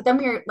 But then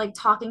we were like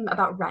talking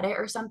about Reddit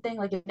or something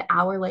like an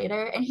hour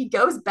later, and he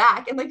goes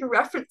back and like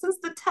references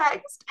the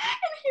text.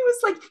 And he was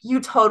like,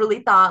 you totally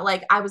thought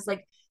like I was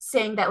like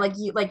saying that like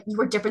you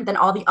were different than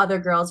all the other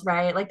girls,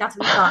 right? Like that's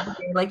what you thought.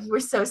 Like you were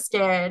so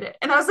scared.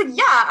 And I was like,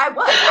 yeah, I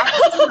was.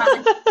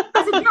 I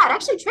was like, yeah, it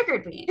actually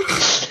triggered me.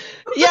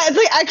 Yeah, it's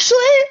like actually.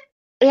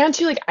 And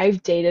too, like,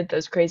 I've dated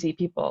those crazy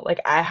people.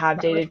 Like, I have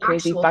dated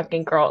crazy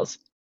fucking girls.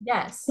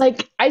 Yes.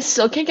 Like, I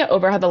still can't get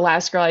over how the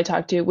last girl I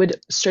talked to would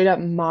straight up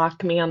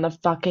mock me on the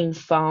fucking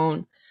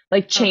phone.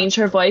 Like, change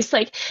her voice.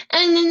 Like,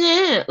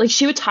 like,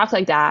 she would talk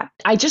like that.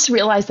 I just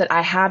realized that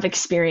I have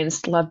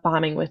experienced love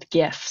bombing with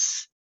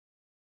gifts.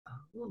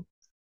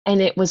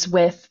 And it was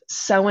with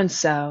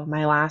so-and-so,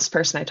 my last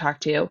person I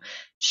talked to.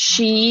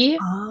 She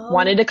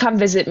wanted to come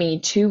visit me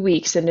 2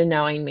 weeks into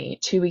knowing me.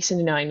 2 weeks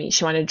into knowing me,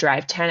 she wanted to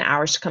drive 10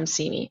 hours to come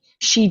see me.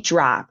 She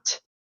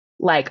dropped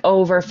like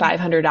over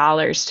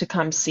 $500 to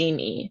come see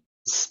me,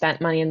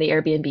 spent money in the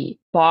Airbnb,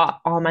 bought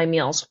all my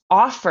meals,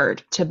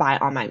 offered to buy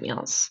all my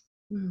meals.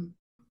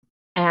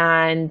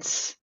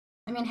 And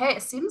I mean, hey,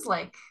 it seems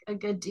like a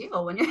good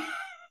deal when you're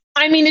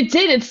I mean, it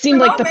did. It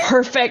seemed like the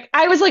perfect.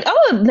 I was like,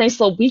 oh, a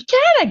nice little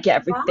weekend. I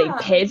get everything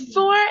paid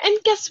for.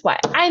 And guess what?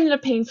 I ended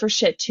up paying for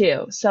shit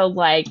too. So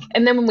like,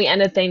 and then when we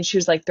ended things, she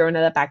was like throwing it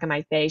at the back of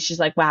my face. She's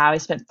like, wow, I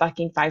spent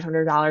fucking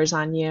 $500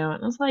 on you.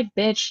 And I was like,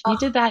 bitch, you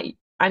did that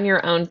on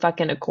your own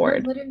fucking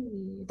accord.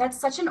 Literally.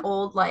 That's such an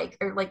old, like,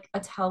 or like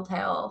a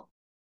telltale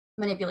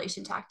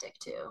manipulation tactic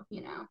too,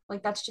 you know?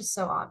 Like, that's just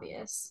so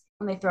obvious.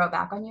 When they throw it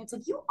back on you, it's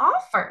like, you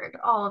offered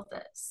all of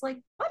this. Like,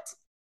 what?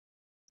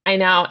 I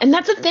know. And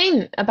that's the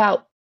thing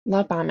about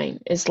love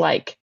bombing is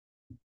like,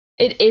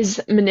 it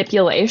is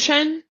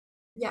manipulation.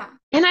 Yeah.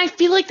 And I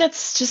feel like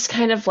that's just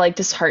kind of like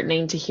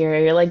disheartening to hear.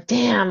 You're like,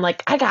 damn,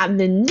 like I got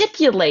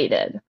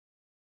manipulated.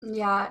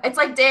 Yeah. It's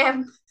like,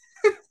 damn,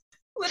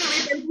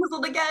 literally been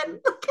puzzled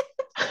again.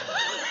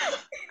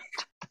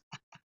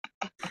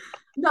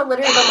 No,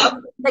 literally, the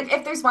love, like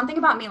if there's one thing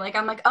about me, like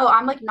I'm like, oh,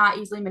 I'm like not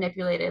easily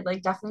manipulated,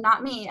 like definitely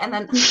not me. And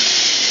then like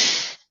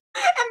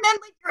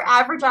your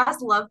average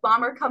ass love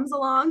bomber comes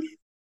along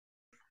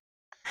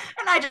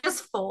and I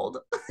just fold.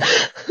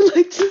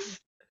 Like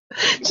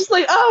just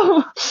like,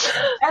 oh,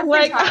 Every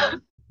like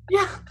time.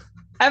 Yeah.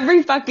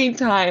 every fucking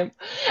time.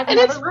 I've And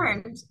never it's,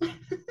 learned.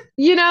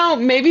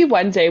 maybe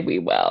one day we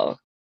will,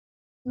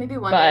 Maybe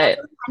one day. That's but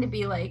what I'm trying to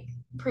be like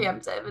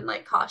preemptive and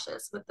like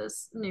cautious with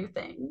this new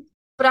thing.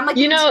 But I'm like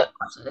you being too know,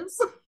 cautious.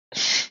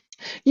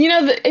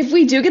 if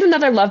we do get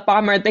another love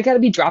bomber, they got to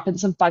be dropping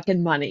some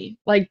fucking money.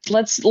 Like,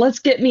 let's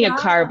get me a Yeah.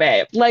 car,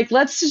 babe. Like,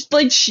 let's just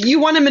like, you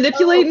want to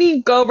manipulate Oh,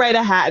 me? Go right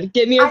ahead.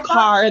 Get me a I thought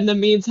car in the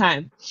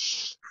meantime.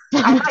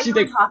 I What thought do you you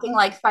were think? talking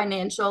like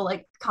financial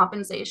like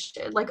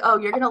compensation. Like, oh,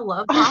 you're gonna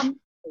love bomb?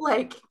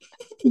 Like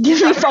you Give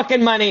me better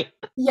fucking money.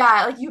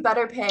 yeah, like you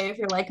better pay if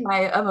you're like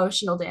my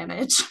emotional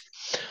damage.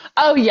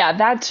 Oh yeah,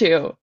 that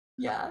too.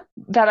 Yeah.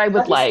 That I would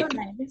That'd be so like.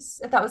 nice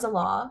if that was a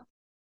law.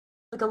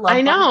 Like a I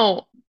love bomb.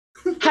 know.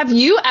 Have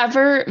you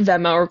ever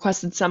Venmo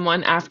requested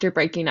someone after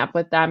breaking up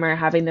with them or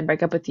having them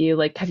break up with you?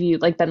 Like, have you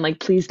like been like,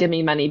 please give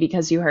me money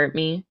because you hurt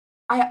me?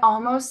 I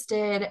almost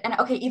did. And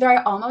okay, either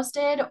I almost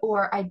did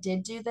or I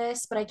did do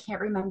this, but I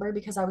can't remember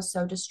because I was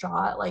so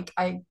distraught. Like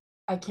I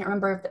can't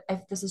remember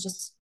if this is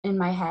just in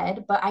my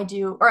head, but I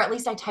do, or at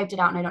least I typed it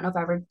out and I don't know if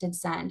I ever did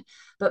send.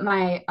 But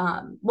my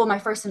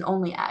first and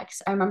only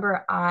ex, I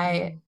remember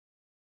I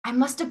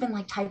must have been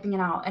like typing it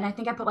out and I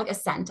think I put like a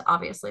cent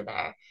obviously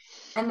there.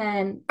 And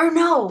then or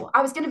no,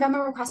 I was gonna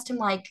Venmo request him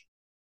like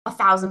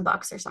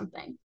 $1,000 or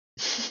something.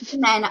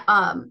 And then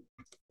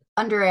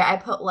under it I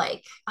put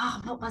like,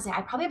 oh, what was it?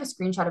 I probably have a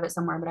screenshot of it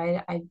somewhere,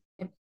 but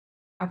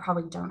I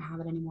probably don't have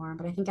it anymore.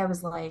 But I think I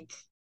was like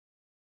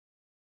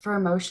for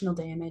emotional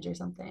damage or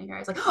something. Or I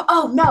was like,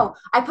 oh no,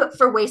 I put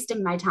for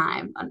wasting my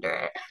time under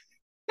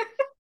it.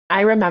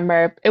 I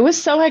remember it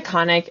was so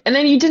iconic. And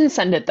then you didn't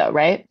send it though,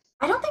 right?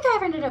 I don't think I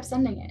ever ended up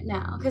sending it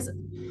now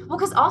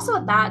because also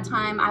at that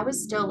time I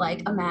was still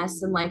like a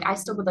mess and like I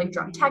still would like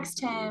drunk text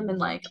him and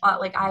like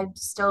I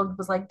still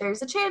was like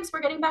there's a chance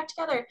we're getting back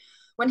together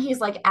when he's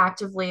like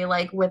actively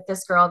like with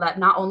this girl that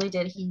not only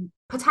did he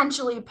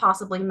potentially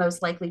possibly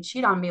most likely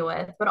cheat on me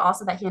with but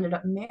also that he ended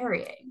up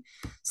marrying.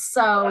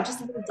 So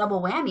just a little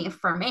double whammy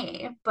for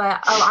me.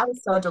 But oh, I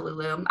was so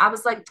delulu. I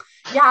was like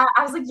yeah,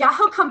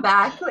 he'll come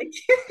back. Like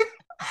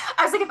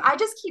I was like, if I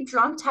just keep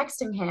drunk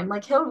texting him,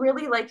 like he'll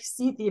really like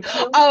see the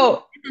appeal in me,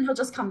 Oh, and then he'll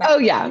just come oh back.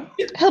 yeah.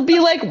 He'll be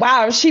like,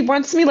 wow, she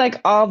wants me like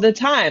all the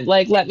time.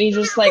 Like, let me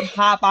just like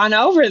hop on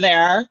over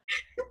there.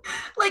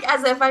 Like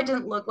as if I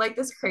didn't look like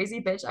this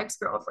crazy bitch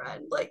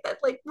ex-girlfriend, like that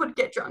like would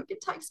get drunk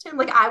and text him.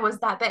 Like I was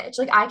that bitch.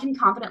 Like I can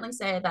confidently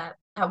say that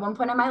at one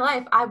point in my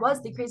life, I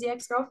was the crazy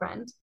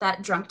ex-girlfriend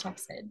that drunk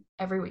texted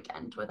every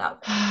weekend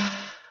without pay.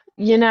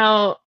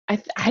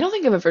 I don't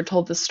think I've ever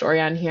told this story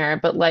on here,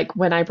 but like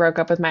when I broke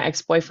up with my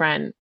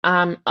ex-boyfriend,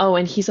 oh,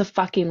 and he's a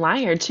fucking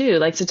liar too.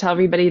 Like to tell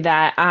everybody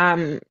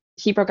that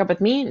he broke up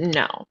with me.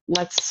 No,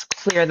 let's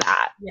clear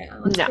that. Yeah,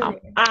 let's clear No,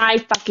 the air. I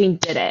fucking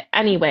did it.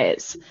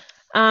 Anyways,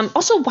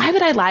 also, why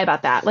would I lie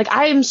about that? Like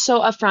I am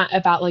so upfront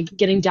about like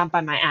getting dumped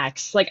by my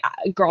ex, like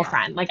Yeah.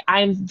 girlfriend. Like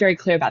I'm very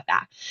clear about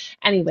that.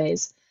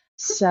 Anyways,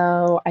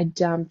 so I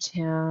dumped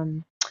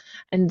him.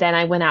 And then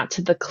I went out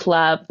to the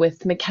club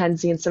with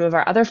Mackenzie and some of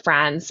our other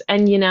friends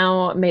and,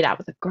 made out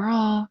with a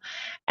girl.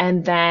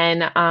 And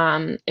then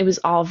it was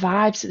all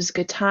vibes. It was a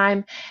good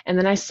time. And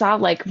then I saw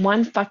like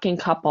one fucking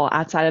couple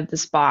outside of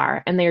this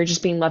bar and they were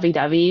just being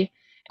lovey-dovey.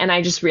 And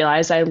I just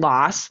realized I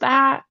lost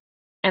that.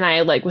 And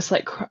I like was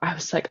like, I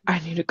was like, I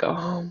need to go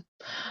home.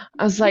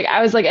 I was like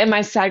in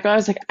my sad girl, I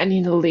was like, I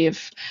need to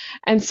leave.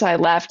 And so I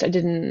left. I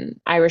did an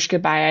Irish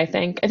goodbye, I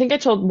think. I think I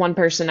told one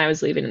person I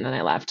was leaving and then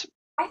I left.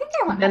 I think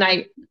I went Then home,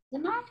 I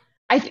didn't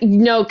I?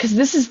 no, because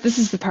this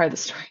is the part of the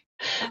story.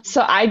 Oh,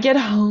 So I get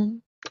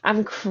home,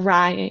 I'm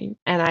crying,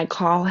 and I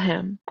call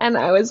him, and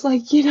I was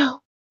like,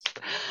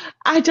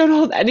 I don't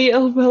hold any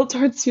ill will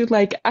towards you.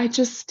 Like, I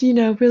just,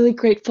 really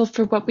grateful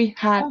for what we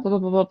had, oh. blah, blah,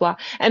 blah, blah, blah.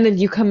 And then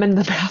you come in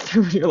the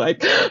bathroom and you're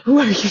like, who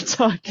are you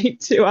talking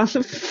to on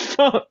the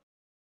phone?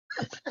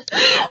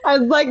 I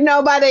was like,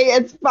 nobody,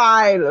 it's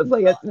fine. I was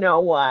like, it's no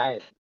one.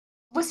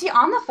 Was he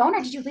on the phone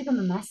or did you leave him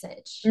a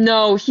message?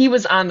 No, he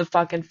was on the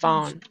fucking Oh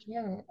phone.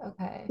 shit.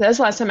 Okay. That's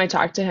the last time I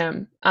talked to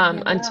him, Yeah.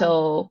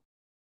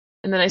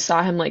 and then I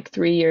saw him like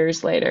 3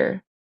 years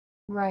later.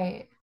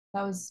 Right.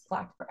 That was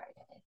Black Friday.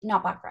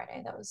 Not Black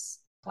Friday. That was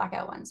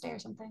Blackout Wednesday or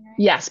something, right?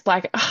 Yes,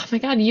 Black. Oh my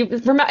God, you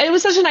remember? It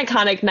was such an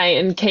iconic night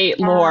in Kate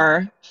Yeah.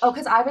 lore. Oh,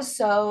 because I was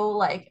so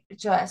like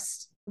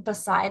just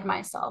beside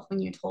myself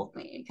when you told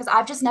me. Because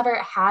I've just never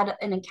had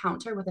an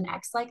encounter with an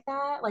ex like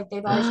that. Like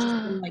they've always just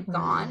been like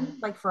gone,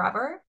 like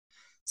forever.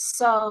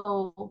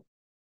 So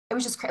it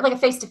was just like a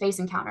face-to-face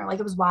encounter. Like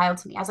it was wild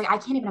to me. I was like, I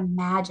can't even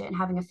imagine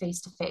having a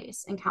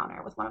face-to-face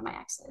encounter with one of my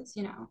exes,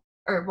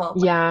 or well,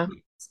 like, Yeah.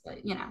 but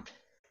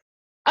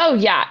Oh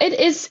yeah, it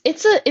is.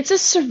 It's a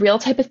surreal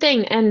type of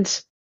thing,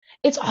 and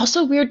It's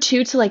also weird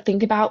too to like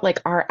think about like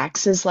our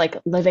exes like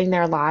living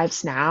their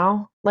lives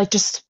now, like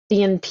just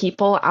being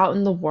people out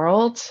in the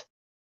world.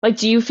 Like,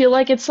 do you feel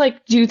like it's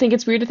like, do you think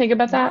it's weird to think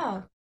about that?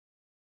 Yeah.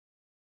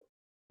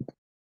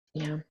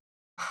 Yeah.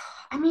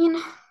 I mean,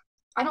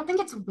 I don't think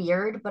it's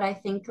weird, but I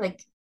think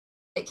like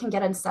it can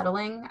get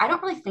unsettling. I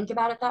don't really think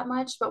about it that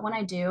much, but when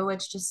I do,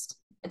 it's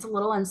a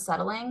little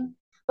unsettling.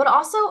 But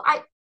also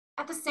I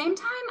at the same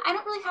time, I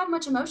don't really have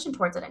much emotion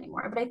towards it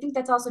anymore. But I think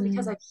that's also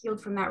because Mm. I've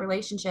healed from that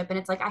relationship and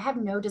it's like I have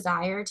no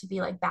desire to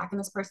be like back in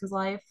this person's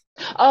life.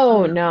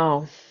 Oh Um,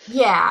 no.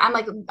 yeah, I'm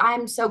like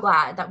I'm so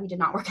glad that we did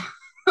not work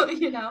out,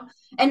 you know,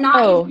 and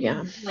not Oh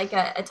yeah. even like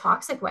a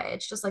toxic way.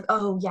 It's just like,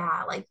 oh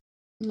yeah, like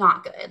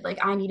not good. Like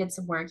I needed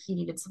some work, he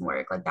needed some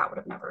work. Like that would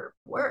have never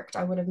worked.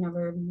 I would have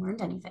never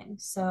learned anything.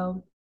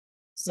 So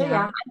Yeah.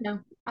 yeah, I know.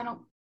 I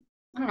don't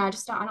know. I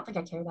don't think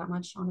I care that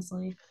much,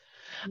 honestly.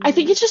 I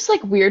think Really. it's just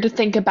like weird to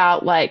think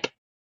about like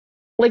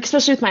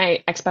especially with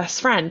my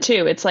ex-best friend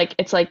too. It's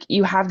like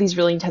you have these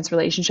really intense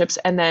relationships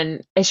and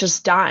then it's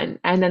just done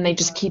and then they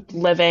just Yeah. keep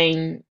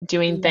living,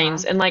 doing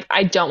things Yeah. and like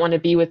I don't want to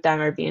be with them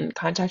or be in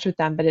contact with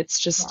them, but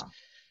Yeah.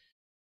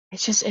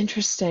 it's just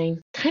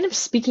interesting. Kind of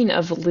speaking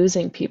of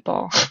losing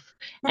people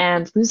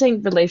and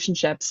losing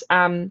relationships.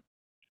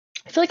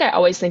 I feel like I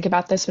always think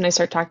about this when I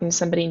start talking to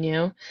somebody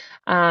new.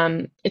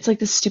 It's like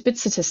this stupid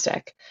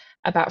statistic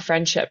about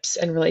friendships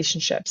and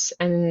relationships.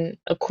 And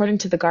according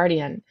to The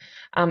Guardian,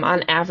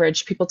 on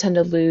average, people tend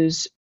to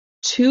lose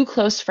two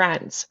close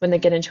friends when they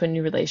get into a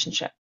new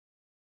relationship.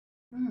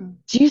 Mm.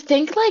 Do you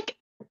think like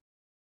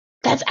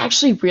that's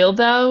actually real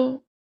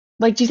though?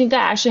 Like, do you think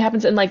that actually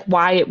happens? And like,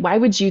 why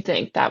would you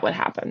think that would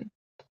happen?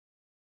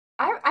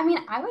 I mean,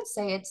 I would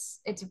say it's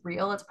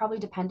real. It's probably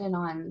dependent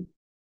on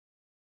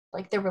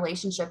like the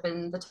relationship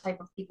and the type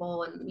of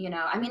people and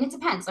I mean, it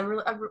depends.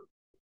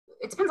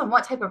 It depends on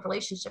what type of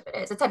relationship it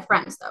is. It said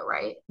friends though,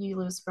 right? You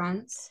lose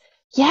friends.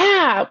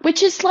 Yeah,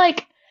 which is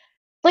like,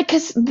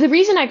 because the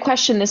reason I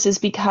question this is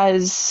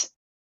because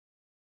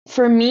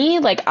for me,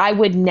 like I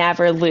would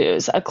never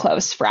lose a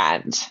close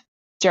friend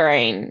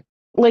during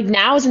like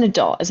now as an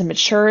adult, as a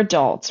mature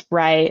adult,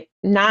 right?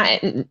 Mhm.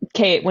 Not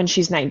Kate when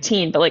she's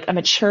 19, but like a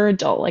mature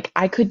adult, like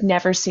I could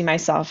never see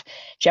myself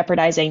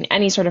jeopardizing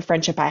any sort of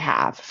friendship I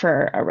have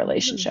for a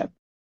relationship. Mhm.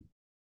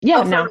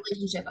 Yeah, Oh, for a no.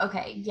 relationship.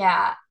 Okay.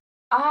 Yeah.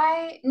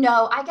 I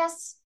no, I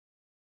guess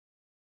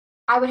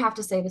I would have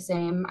to say the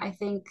same. I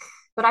think,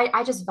 but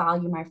I just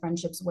value my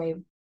friendships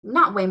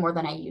not way more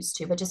than I used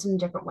to, but just in a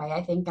different way.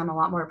 I think I'm a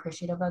lot more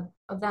appreciative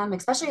of them,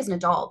 especially as an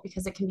adult,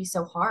 because it can be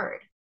so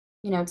hard,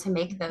 to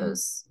make Mhm.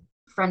 those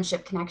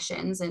friendship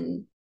connections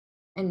and,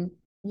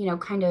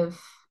 kind of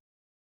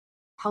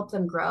help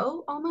them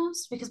grow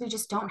almost because we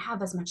just don't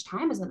have as much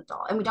time as an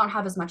adult and we don't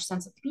have as much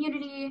sense of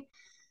community.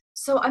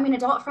 So, I mean,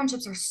 adult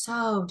friendships are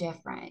so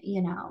different,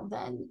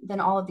 than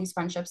all of these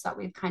friendships that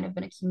we've kind of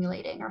been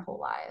accumulating our whole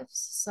lives.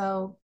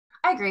 So,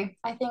 I agree.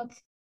 I think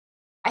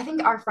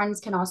our friends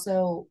can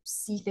also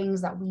see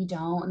things that we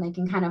don't, and they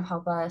can kind of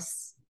help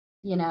us,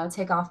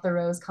 take off the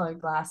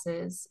rose-colored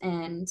glasses.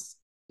 And,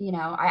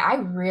 I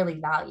really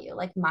value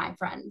like my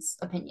friends'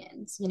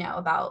 opinions,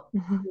 about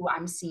Mhm. who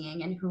I'm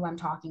seeing and who I'm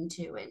talking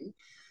to and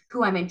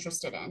who I'm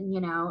interested in,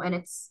 and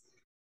it's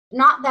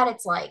not that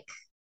it's like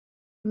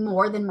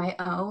more than my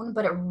own,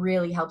 but it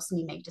really helps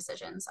me make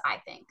decisions, I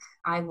think.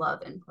 I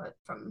love input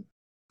from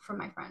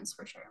my friends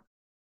for sure.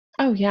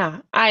 Oh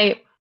yeah,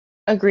 I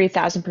agree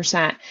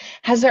 1,000%.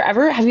 Have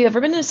you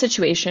ever been in a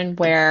situation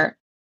where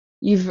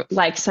you've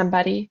liked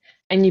somebody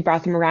and you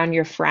brought them around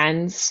your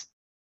friends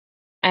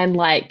and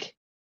like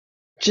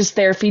just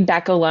their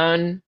feedback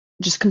alone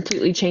just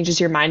completely changes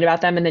your mind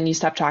about them and then you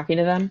stop talking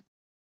to them?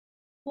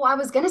 Well, I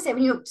was gonna say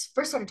when you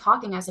first started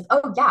talking, I was like,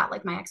 oh yeah,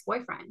 like my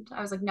ex-boyfriend.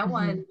 I was like, no Hmm.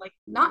 one, like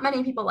not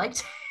many people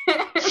liked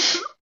him.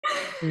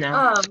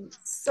 No.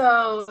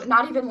 So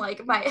not even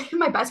like my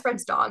my best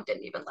friend's dog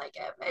didn't even like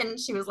him. And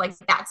she was like,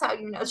 that's how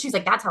you know. She's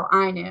like, that's how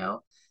I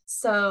knew.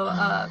 So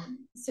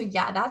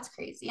yeah, that's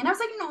crazy. And I was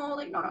like, no,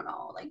 like no, no,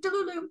 no, like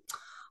delulu.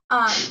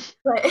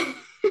 But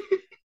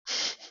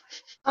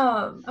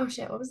oh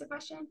shit, what was the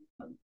question?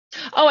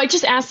 Oh, I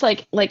just asked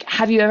like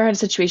have you ever had a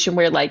situation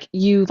where like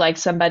you like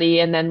somebody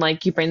and then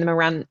like you bring them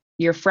around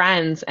your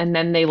friends and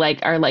then they like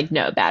are like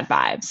no bad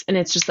vibes and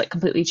it's just like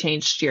completely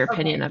changed your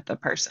opinion Okay. of the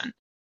person.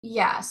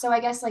 Yeah, so I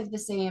guess like the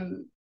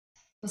same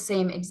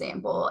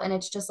example, and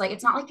it's just like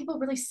it's not like people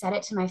really said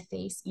it to my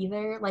face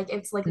either. Like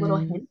it's like little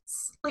Mm,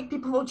 hints, like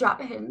people will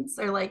drop hints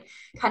or like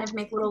kind of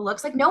make little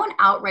looks. Like no one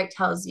outright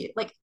tells you,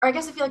 like, or I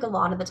guess I feel like a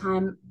lot of the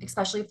time,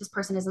 especially if this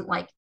person isn't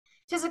like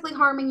physically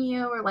harming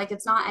you or like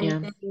it's not yeah.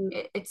 anything,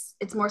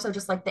 it's more so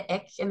just like the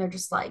ick, and they're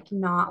just like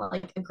not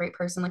like a great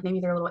person. Like maybe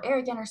they're a little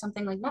arrogant or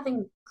something, like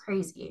nothing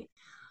crazy.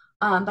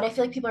 But I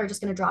feel like people are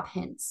just going to drop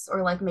hints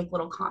or like make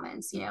little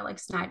comments, like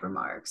snide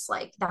remarks.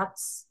 Like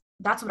that's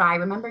what I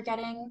remember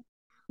getting.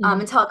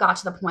 Mm, Until it got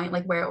to the point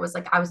like where it was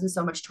like I was in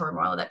so much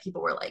turmoil that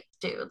people were like,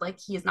 dude, like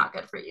he is not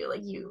good for you.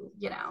 Like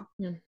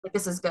yeah. like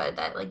this is good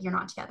that like you're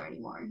not together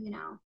anymore.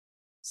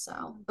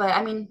 So, but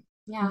I mean,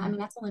 yeah, I Mm. mean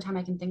that's the only time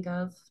I can think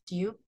of. Do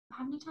you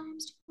how many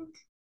times do you think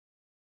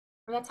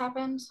where that's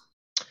happened?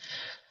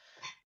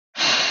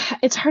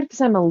 It's hard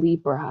because I'm a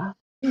Libra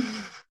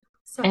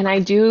So and hard. I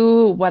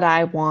do what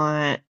I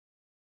want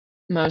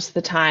most of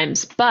the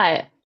times.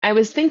 But I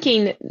was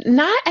thinking,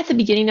 not at the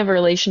beginning of a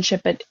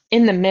relationship, but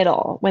in the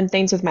middle when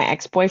things with my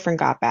ex-boyfriend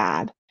got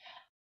bad.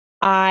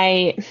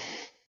 I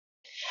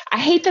I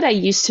hate that I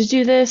used to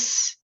do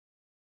this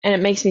and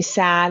it makes me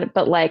sad,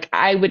 but like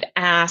I would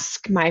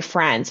ask my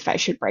friends if I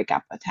should break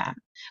up with him,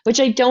 which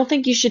I don't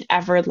think you should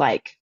ever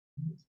like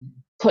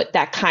put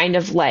that kind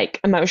of like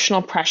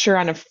emotional pressure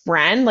on a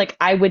friend. Like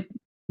I would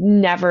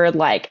never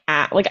like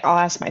I'll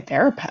ask my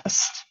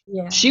therapist.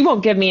 Yeah. She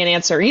won't give me an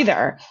answer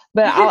either,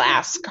 but I'll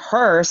ask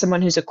her,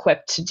 someone who's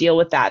equipped to deal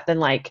with that, than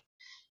like,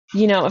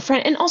 a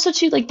friend. And also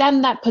too, like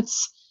then that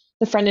puts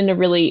the friend in a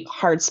really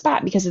hard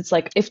spot because it's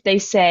like if they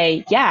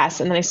say yes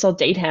and then I still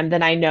date him,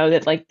 then I know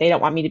that like they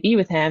don't want me to be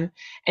with him.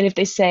 And if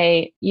they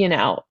say,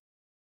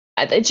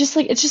 it's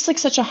just like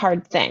such a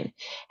hard thing.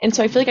 And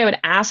so I feel like I would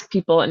ask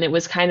people and it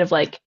was kind of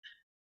like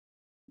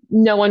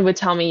no one would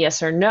tell me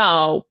yes or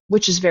no,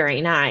 which is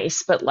very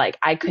nice, but like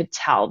I could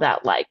tell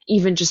that like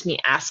even just me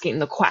asking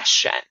the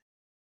question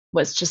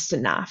was just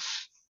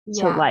enough to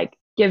Yeah. like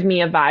give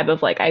me a vibe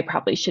of like I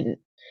probably shouldn't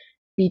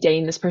be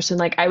dating this person.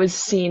 Like I was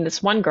seeing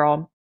this one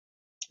girl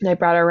and I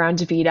brought her around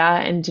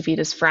Davita and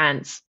Davita's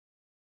friends.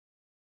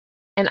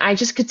 And I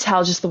just could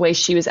tell just the way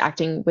she was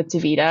acting with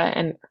Davita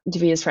and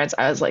Davita's friends.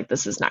 I was like,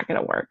 this is not going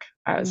to work.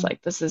 I was Mm.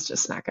 like, this is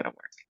just not going to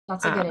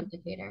That's a work. good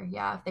indicator.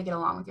 Yeah, if they get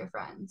along with your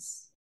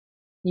friends.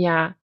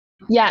 Yeah.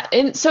 Yeah.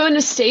 And so in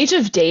a stage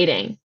of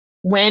dating,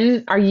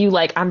 when are you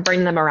like, I'm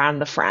bringing them around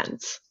the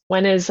friends?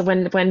 When do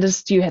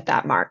you hit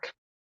that mark?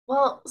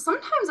 Well,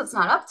 sometimes it's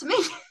not up to me.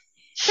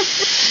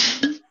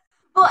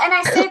 Well, and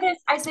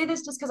I say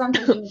this just because I'm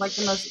thinking of like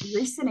the most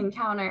recent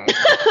encounter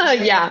where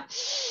Yeah.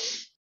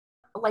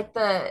 like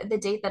the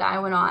date that I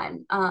went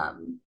on.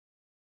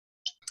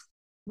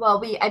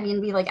 Well, we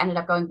like ended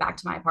up going back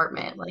to my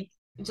apartment, like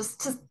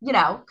just to,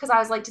 because I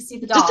was like to see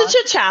the Just a dog.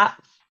 chit chat.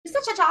 Just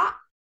a cha-cha.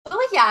 But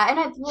like, yeah,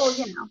 and well,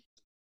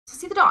 to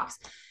see the dogs.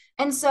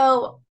 And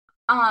so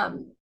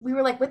we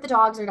were like with the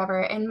dogs or whatever,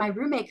 and my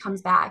roommate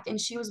comes back and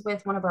she was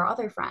with one of our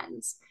other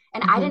friends.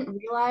 And I Hmm. didn't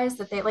realize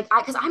that they like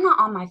I because I'm not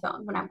on my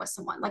phone when I'm with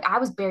someone. Like I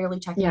was barely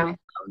checking Yeah. my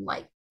phone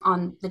like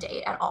on the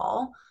date at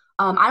all.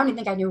 I don't even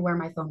think I knew where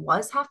my phone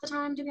was half the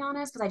time, to be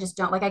honest, because I just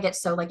don't like I get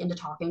so like into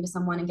talking to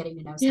someone and getting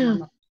to know Yeah. someone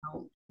that I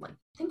don't like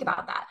think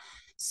about that.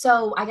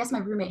 So I guess my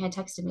roommate had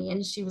texted me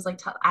and she was like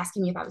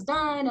asking me if I was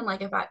done and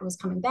like if I was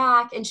coming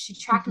back. And she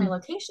tracked my Hmm.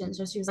 location.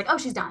 So she was like, oh,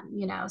 she's done.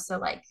 So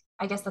like,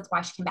 I guess that's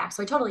why she came back.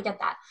 So I totally get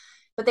that.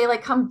 But they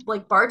like come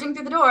like barging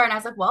through the door. And I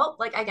was like, well,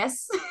 like, I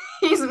guess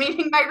he's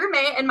meeting my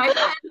roommate and my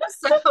friend.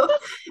 So,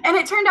 and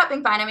it turned out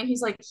being fine. I mean,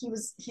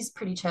 he's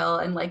pretty chill.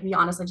 And like, we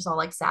honestly just all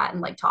like sat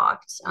and like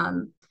talked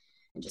and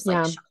just like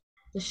Yeah. shot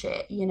the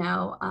shit.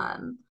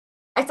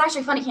 It's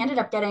actually funny. He ended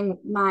up getting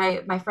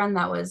my friend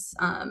that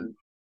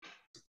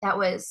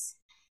was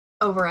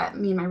over at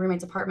me and my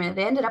roommate's apartment.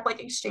 They ended up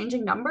like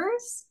exchanging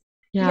numbers.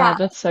 Yeah. Yeah,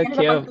 That's we so ended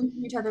up like cute.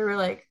 thinking each other were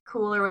like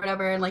cool or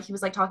whatever. And like he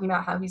was like talking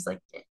about how he's like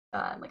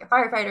a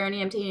firefighter and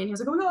EMT, and he was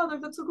like, oh my god, like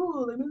that's so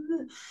cool. Like, blah, blah,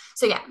 blah.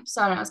 So yeah,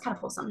 so I don't know, it's kind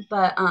of wholesome,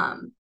 but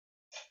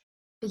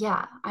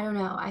yeah, I don't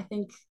know. I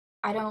think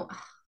I don't.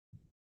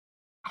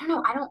 I don't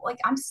know. I don't like.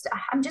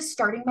 I'm just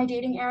starting my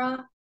dating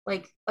era,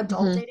 like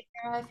adult Hmm. dating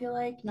era. I feel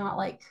like not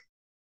like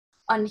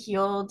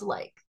unhealed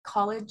like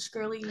college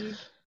girly,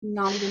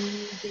 not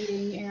even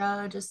dating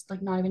era, just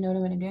like not even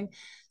knowing what I'm doing.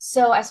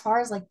 So as far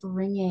as like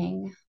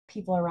bringing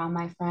people around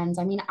my friends,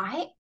 I mean,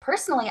 I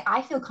personally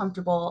I feel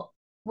comfortable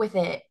with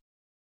it.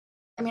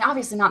 I mean,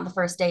 obviously not the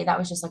first date. That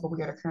was just like a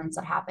weird occurrence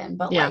that happened,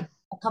 but Yeah. like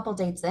a couple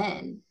dates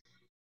in,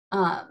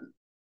 um,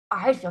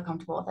 I'd feel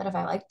comfortable with it if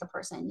I liked the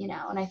person.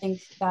 And I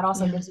think that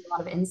also Yeah. gives you a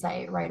lot of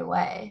insight right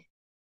away.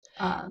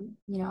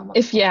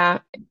 If What yeah,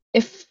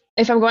 if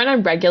I'm going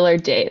on regular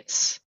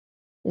dates,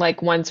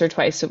 like once or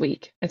twice a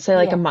week, I'd say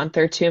like a yeah, month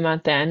or 2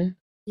 month in.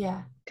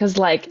 yeah. Because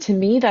like to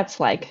me, that's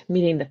like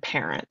meeting the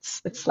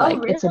parents. It's Oh, like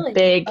it's a really?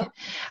 big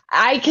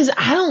because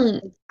I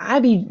don't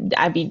I'd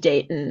be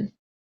dating,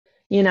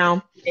 you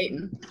know,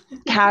 Dating.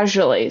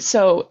 casually.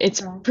 So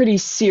it's Okay. pretty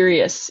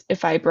serious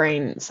if I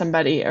bring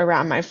somebody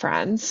around my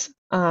friends.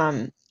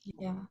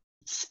 Yeah.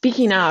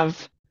 Speaking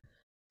of,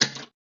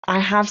 I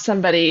have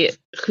somebody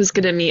who's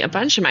gonna meet a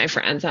bunch of my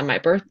friends on my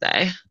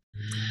birthday.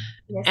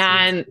 Yes, you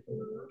And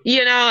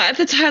do. at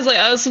the time I was like,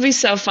 oh, this will be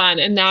so fun.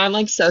 And now I'm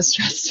like so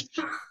stressed.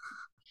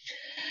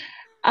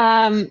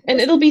 And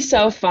This it'll be means,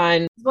 so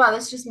fun. well,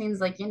 this just means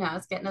like,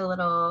 it's getting a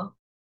little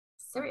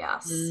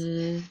serious.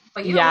 Mm,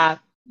 But you, yeah,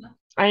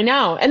 I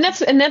know. And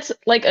that's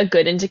like a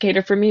good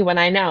indicator for me when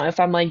I know if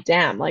I'm like,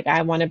 damn, like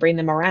I want to bring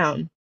them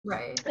around.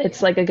 right?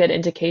 It's Yeah. like a good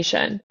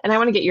indication. And I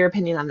want to get your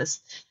opinion on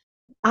this.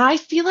 I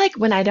feel like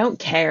when I don't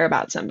care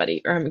about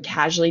somebody or I'm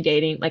casually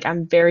dating, like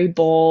I'm very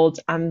bold,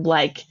 I'm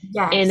like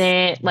in Yes.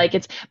 it,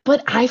 like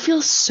but I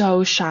feel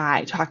so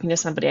shy talking to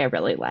somebody I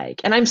really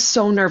like. And I'm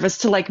so nervous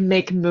to like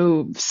make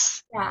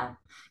moves. Yeah.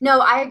 No,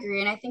 I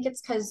agree. And I think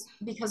it's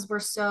because we're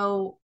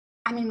so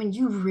I mean, when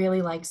you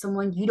really like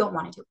someone, you don't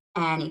want to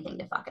do anything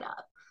to fuck it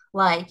up.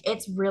 Like,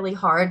 it's really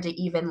hard to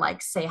even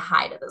like say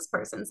hi to this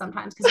person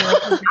sometimes because you're like,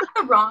 is that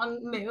the wrong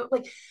move?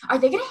 Like, are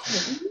they gonna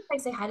hate me if I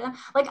say hi to them?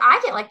 Like,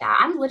 I get like that.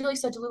 I'm literally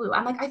so delulu.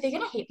 I'm like, are they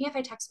gonna hate me if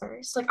I text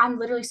first? Like, I'm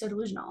literally so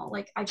delusional.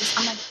 Like, I'm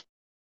like,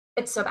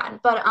 it's so bad.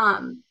 But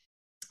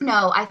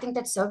no, I think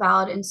that's so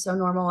valid and so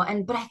normal.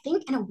 And but I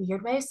think in a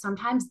weird way,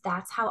 sometimes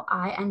that's how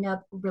I end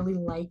up really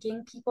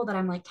liking people that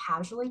I'm like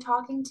casually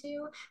talking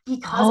to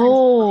because I'm so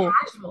Oh.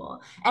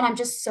 casual and I'm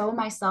just so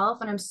myself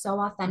and I'm so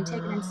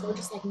authentic and I'm so Oh.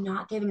 just like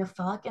not giving a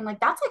fuck. And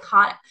like that's like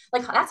hot,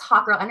 like that's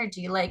hot girl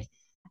energy. Like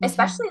Mhm.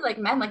 especially like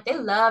men, like they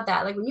love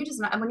that. Like when you just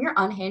not when you're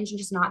unhinged and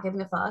just not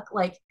giving a fuck,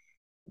 like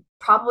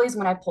probably is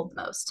when I pulled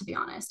the most, to be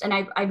honest. And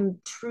I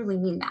truly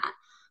mean that.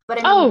 But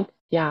I mean, Oh,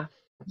 yeah.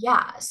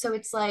 yeah, so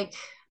it's like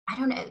I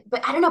don't know,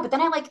 but I don't know, but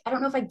then I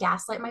don't know if I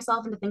gaslight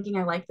myself into thinking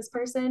I like this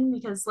person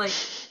because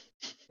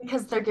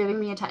they're giving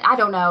me attention. I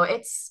don't know.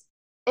 It's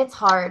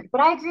hard,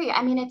 but I agree.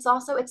 I mean, it's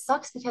also it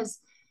sucks because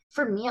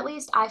for me at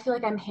least, I feel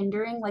like I'm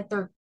hindering like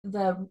the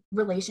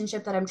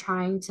relationship that I'm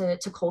trying to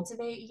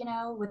cultivate,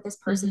 with this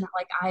person Mhm. that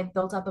like I've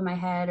built up in my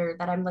head or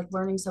that I'm like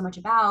learning so much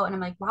about and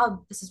I'm like,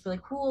 wow, this is really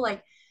cool.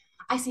 Like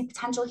I see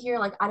potential here.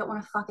 Like I don't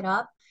want to fuck it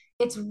up.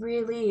 It's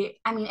really,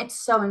 I mean, it's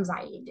so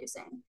anxiety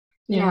inducing.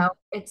 Yeah.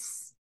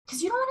 It's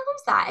because you don't want to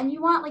lose that. And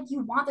you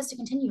want this to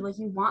continue. Like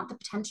you want the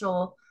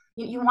potential.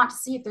 You want to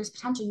see if there's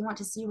potential. You want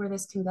to see where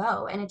this can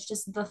go. And it's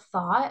just the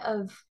thought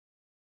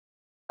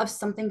of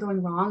something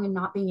going wrong and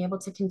not being able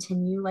to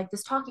continue like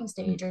this talking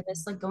stage or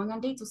this like going on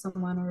dates with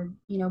someone or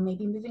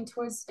maybe moving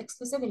towards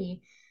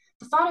exclusivity.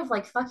 The thought of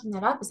like fucking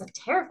that up is like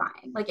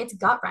terrifying. Like it's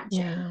gut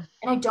wrenching. Yeah.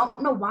 And I don't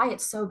know why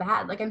it's so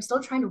bad. Like I'm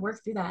still trying to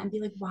work through that and be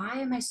like, why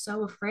am I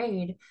so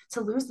afraid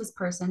to lose this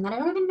person that I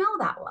don't even know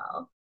that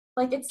well?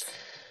 Like it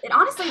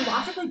honestly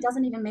logically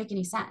doesn't even make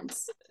any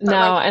sense. But like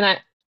No, and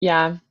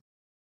yeah.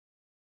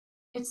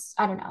 it's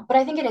I don't know. But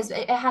I think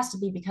it has to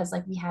be because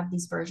like we have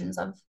these versions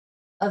of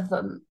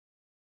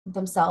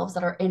themselves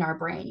that are in our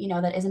brain,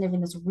 that isn't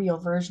even this real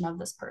version of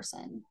this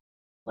person.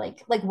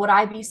 Like would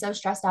I be so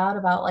stressed out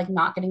about like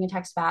not getting a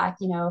text back,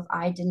 if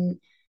I didn't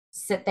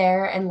sit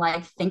there and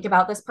like think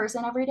about this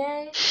person every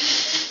day?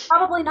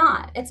 Probably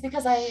not. It's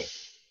because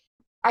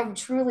I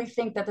truly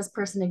think that this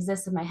person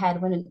exists in my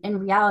head when in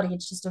reality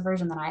it's just a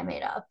version that I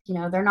made up.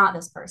 They're not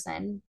this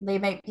person. They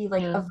might be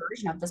like a Yeah.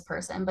 version of this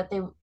person, but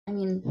I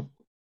mean,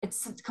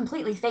 it's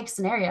completely fake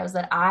scenarios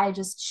that I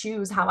just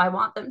choose how I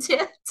want them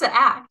to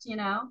act.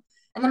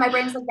 And then my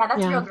brain's like, yeah,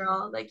 that's real, Yeah.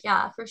 girl. Like,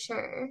 yeah, for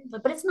sure.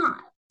 But it's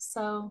not.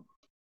 So,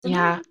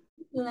 Yeah.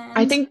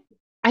 I and think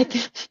I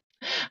think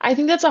I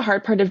think that's a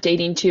hard part of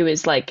dating too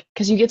is like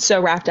because you get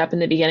so wrapped up in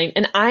the beginning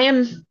and I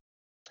am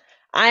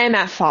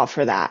at fault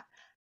for that.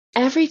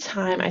 Every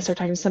time I start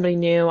talking to somebody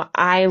new,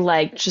 I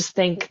like just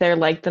think they're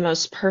like the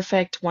most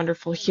perfect,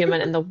 wonderful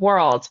human in the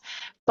world.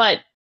 But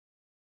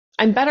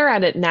I'm better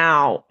at it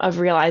now of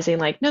realizing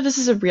like, no, this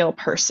is a real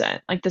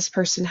person. Like this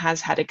person has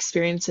had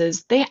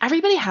experiences.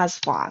 Everybody has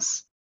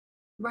flaws.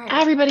 right.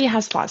 Everybody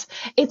has flaws.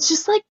 It's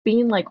just like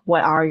being like,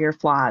 what are your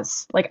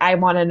flaws? Like I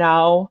want to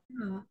know.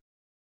 Yeah.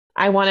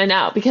 I want to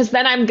know because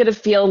then I'm gonna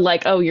feel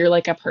like, oh, you're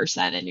like a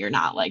person and you're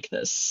not like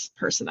this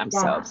person I'm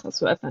so Yeah.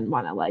 obsessed with and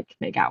want to like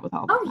make out with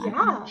all the Oh time.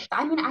 yeah.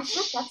 I mean, I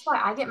feel like that's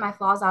why I get my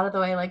flaws out of the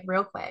way like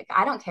real quick.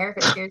 I don't care if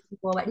it scares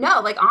people away.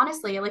 No, like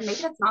honestly, like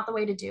maybe that's not the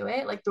way to do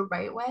it, like the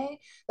right way.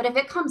 But if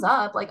it comes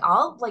up, like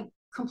I'll like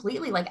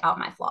completely like out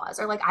my flaws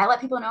or like I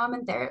let people know I'm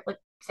in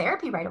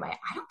therapy right away.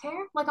 I don't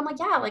care. Like I'm like,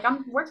 yeah, like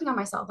I'm working on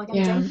myself. Like I'm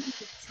Yeah. genuinely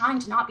trying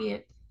to not be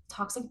a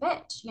toxic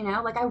bitch.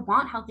 Like I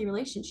want healthy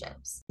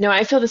relationships. No,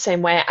 I feel the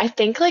same way. I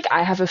think like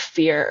I have a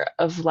fear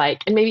of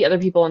like, and maybe other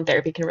people in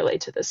therapy can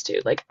relate to this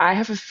too. Like I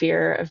have a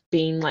fear of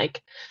being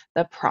like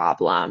the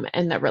problem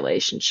in the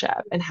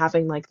relationship and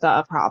having like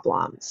the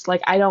problems.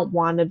 Like I don't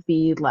want to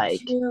be like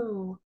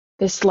True.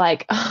 this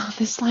like, oh,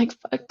 this like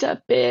fucked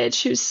up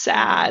bitch who's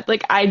Yeah. sad.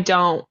 Like I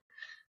don't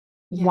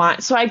Yeah.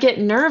 want, so I get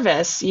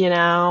nervous,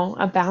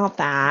 about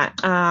that.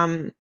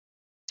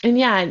 And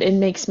yeah, it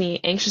makes me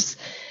anxious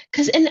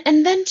because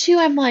and then too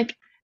I'm like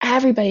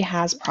everybody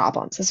has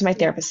problems. That's what my Yeah.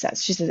 therapist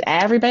says. She says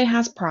everybody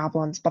has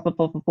problems, blah blah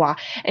blah blah blah.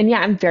 And yeah,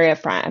 I'm very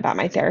upfront about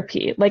my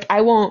therapy. Like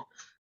I won't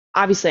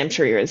obviously I'm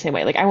sure you're the same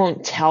way. Like I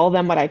won't tell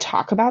them what I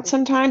talk about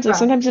sometimes. Like Right.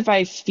 sometimes if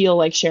I feel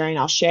like sharing,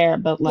 I'll share,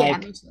 but Yeah, like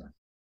me too.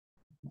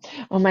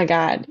 oh my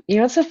God. You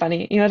know what's so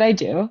funny? You know what I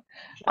do?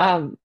 What?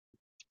 Um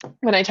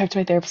when I talk to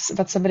my therapist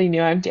about somebody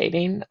new I'm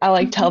dating, I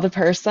like tell the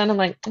person, I'm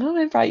like, oh,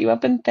 I brought you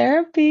up in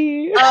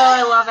therapy. Oh,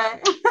 I love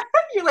it.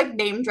 You like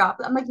name drop.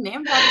 I'm like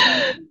name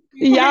drop.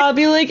 Yeah, I'll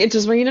be like, it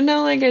just want you to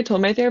know, like, I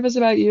told my therapist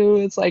about you.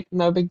 It's like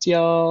no big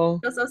deal.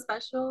 Feels so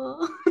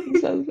special.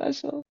 It's so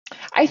special.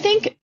 I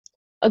think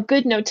a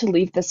good note to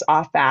leave this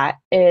off at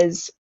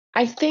is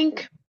I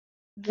think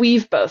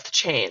we've both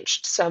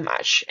changed so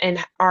much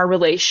and our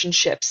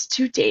relationships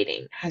to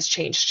dating has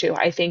changed too.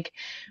 I think,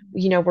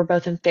 we're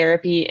both in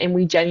therapy and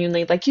we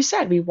genuinely, like you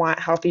said, we want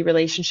healthy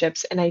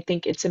relationships. And I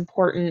think it's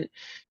important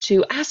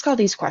to ask all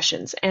these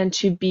questions and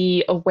to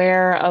be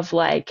aware of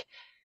like,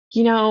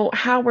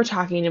 how we're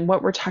talking and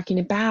what we're talking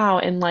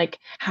about and like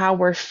how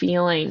we're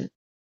feeling.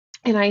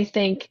 And I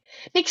think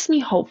it makes me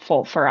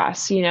hopeful for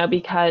us,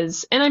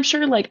 because, and I'm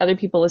sure like other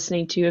people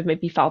listening to have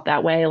maybe felt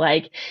that way.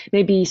 Like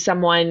maybe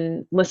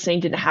someone listening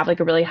didn't have like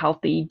a really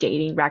healthy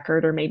dating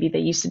record, or maybe they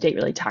used to date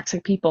really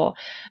toxic people.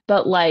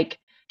 But like,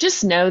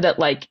 just know that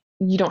like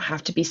you don't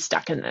have to be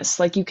stuck in this.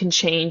 Like you can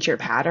change your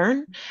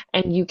pattern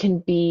and you can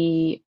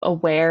be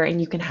aware and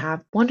you can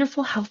have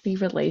wonderful, healthy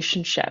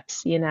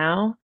relationships.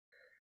 And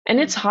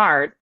it's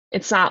hard.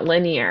 It's not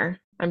linear.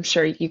 I'm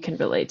sure you can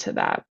relate to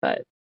that,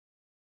 but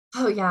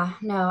Oh yeah,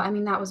 no, I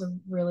mean that was a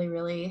really,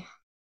 really,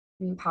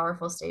 I mean,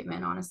 powerful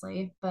statement,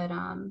 honestly. But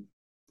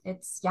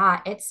it's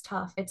yeah, it's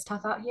tough. It's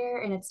tough out here,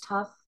 and it's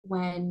tough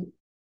when,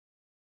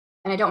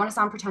 and I don't want to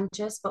sound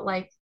pretentious, but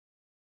like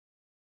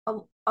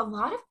a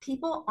lot of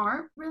people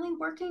aren't really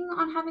working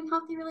on having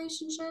healthy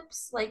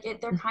relationships. Like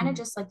they're kind of Mhm.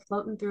 just like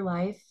floating through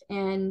life,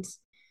 and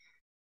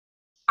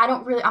I'm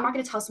not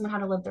going to tell someone how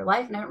to live their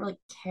life, and I don't really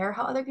care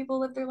how other people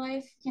live their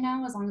life,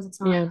 as long as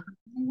it's not Yeah.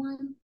 hurting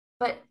anyone.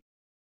 But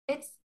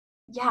it's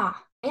yeah,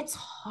 it's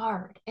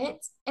hard.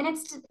 It's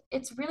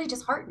really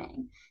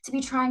disheartening to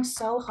be trying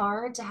so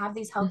hard to have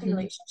these healthy Hmm.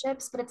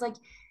 relationships, but it's like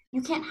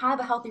you can't have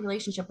a healthy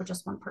relationship with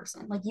just one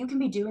person. Like you can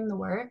be doing the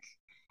work,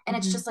 and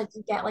it's Hmm. just like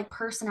you get like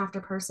person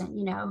after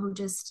person, who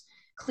just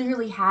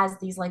clearly has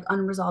these like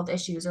unresolved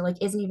issues, or like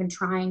isn't even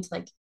trying to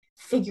like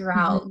figure Hmm.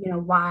 out,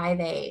 why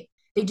they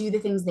do the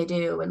things they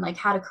do, and like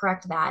how to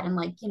correct that, and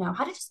like,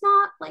 how to just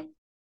not like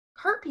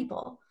hurt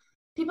people.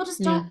 People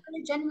just Yeah. don't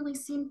really genuinely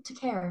seem to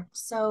care.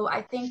 So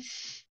I think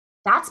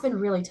that's been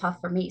really tough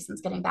for me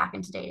since getting back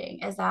into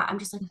dating, is that I'm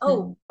just like, Hmm.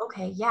 oh,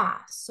 okay, yeah.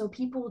 So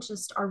people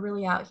just are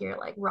really out here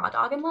like raw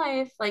dog in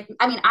life. Like,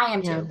 I mean, I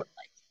am Yeah. too, but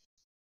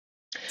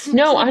to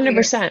No, a greater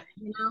 100%.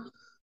 extent.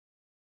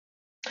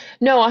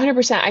 No,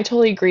 100%. I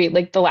totally agree.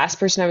 Like the last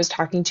person I was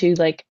talking to,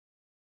 like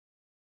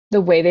the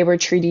way they were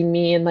treating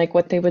me and like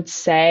what they would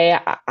say,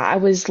 I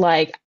was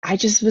like, I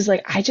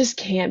just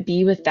can't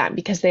be with them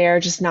because they are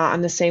just not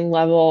on the same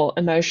level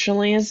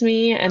emotionally as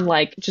me and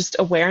like just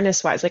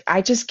awareness wise. Like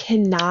I just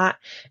cannot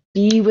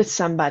be with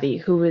somebody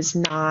who is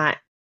not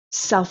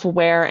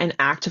self-aware and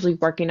actively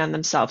working on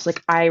themselves.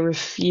 Like I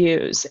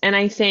refuse. And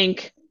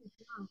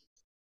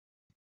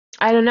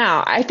I don't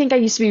know. I think I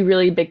used to be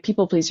really big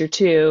people pleaser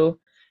too.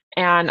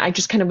 And I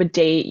just kind of would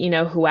date,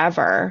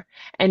 whoever.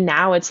 And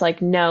now it's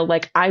like, no,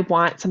 like I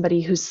want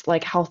somebody who's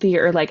like healthy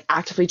or like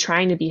actively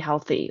trying to be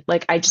healthy.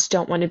 Like I just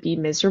don't want to be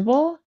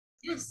miserable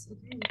Yes,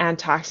 agreed. and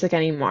toxic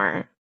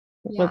anymore.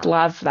 Would Yeah.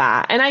 love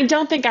that. And I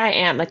don't think I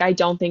am. Like I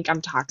don't think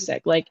I'm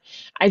toxic. Like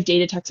I've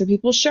dated toxic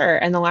people, sure.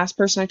 And the last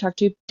person I talked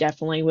to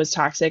definitely was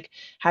toxic,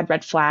 had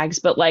red flags,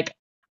 but like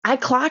I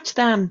clocked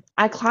them.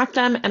 I clocked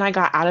them and I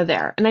got out of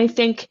there. And I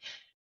think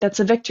that's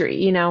a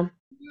victory.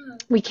 Yeah.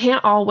 We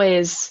can't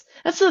always,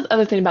 that's the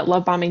other thing about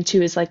love bombing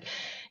too, is like,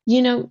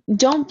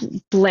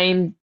 don't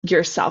blame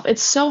yourself.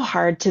 It's so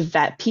hard to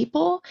vet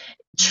people.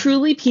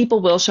 Truly,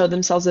 people will show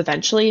themselves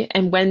eventually,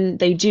 and when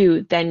they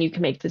do, then you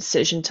can make the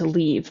decision to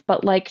leave.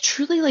 But like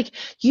truly, like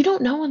you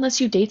don't know unless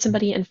you date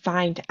somebody and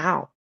find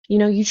out.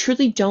 You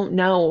truly don't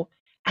know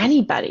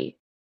anybody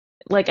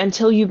like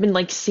until you've been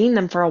like seeing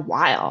them for a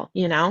while.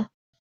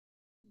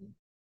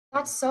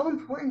 That's so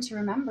important to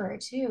remember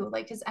too.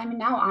 Like, because I mean,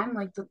 now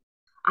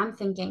I'm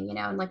thinking,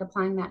 and like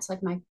applying that to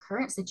like my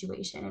current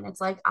situation. And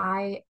it's like,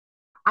 I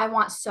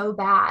want so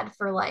bad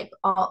for like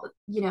all,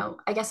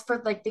 I guess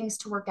for like things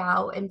to work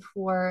out, and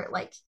for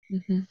like,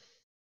 Hmm.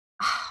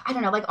 I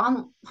don't know, like I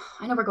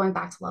know we're going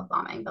back to love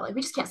bombing, but like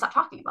we just can't stop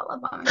talking about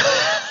love bombing.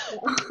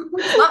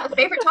 It's love,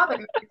 favorite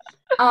topic.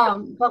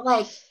 But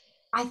like,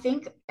 I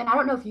think, and I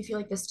don't know if you feel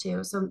like this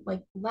too. So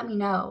like, let me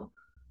know.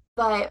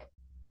 But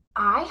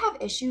I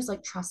have issues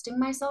like trusting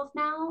myself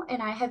now,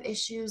 and I have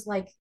issues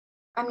like,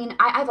 I mean,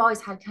 I've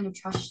always had kind of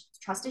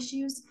trust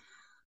issues,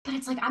 but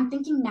it's like I'm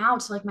thinking now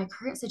to like my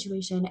current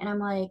situation, and I'm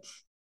like,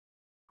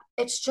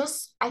 it's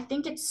just I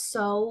think it's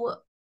so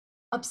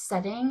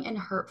upsetting and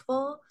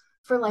hurtful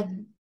for like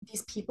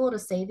these people to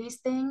say these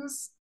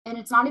things. And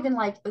it's not even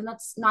like, and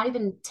let's not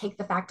even take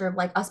the factor of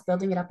like us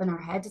building it up in our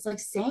heads. It's like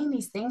saying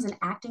these things and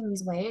acting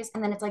these ways.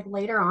 And then it's like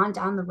later on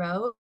down the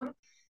road,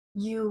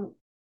 you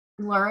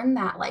learn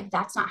that like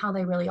that's not how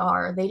they really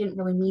are. They didn't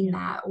really mean Yeah.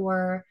 that.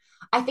 Or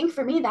I think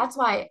for me, that's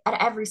why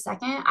at every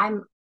second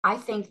I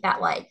think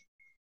that like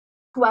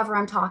whoever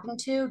I'm talking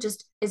to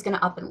just is gonna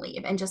up and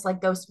leave and just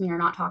like ghost me or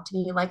not talk to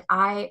me. Like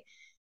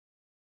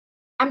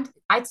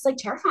it's like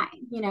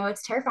terrifying,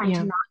 it's terrifying to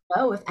Yeah. not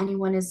know if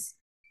anyone is,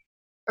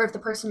 or if the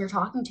person you're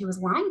talking to is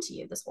lying to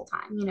you this whole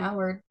time,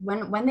 or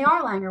when they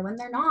are lying or when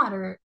they're not,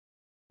 or,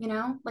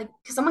 like,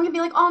 because someone can be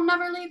like, oh, I'll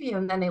never leave you.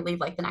 And then they leave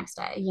like the next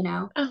day.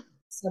 Oh,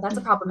 So that's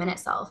a problem in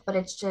itself, but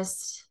it's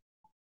just,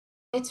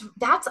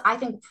 that's, I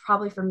think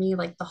probably for me,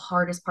 like the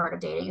hardest part of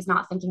dating is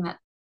not thinking that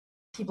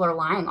people are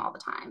lying all the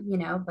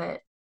time,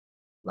 but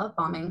love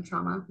bombing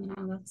trauma,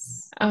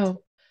 that's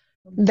oh.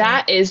 entailed.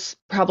 That is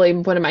probably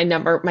one of my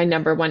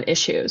number one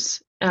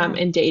issues Yeah.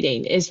 in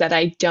dating is that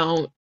I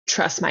don't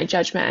trust my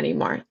judgment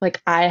anymore.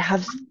 Like I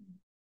have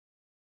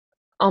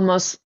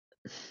almost,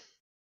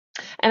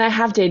 and I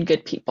have dated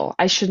good people.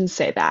 I shouldn't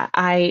say that.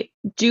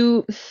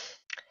 Do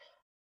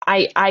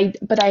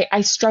but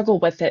I struggle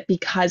with it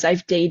because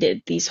I've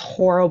dated these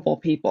horrible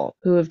people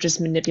who have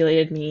just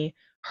manipulated me,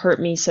 hurt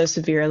me so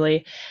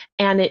severely,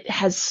 and it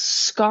has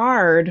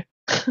scarred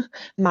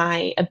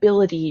my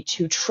ability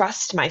to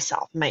trust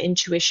myself, my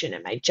intuition,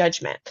 and my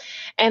judgment.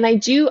 And I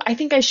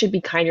think I should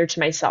be kinder to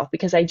myself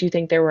because I do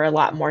think there were a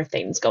lot more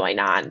things going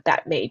on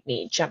that made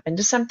me jump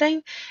into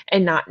something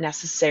and not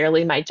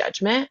necessarily my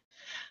judgment.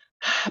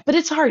 But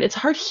it's hard. It's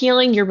hard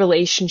healing your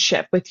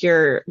relationship with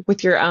your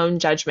own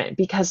judgment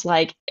because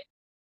like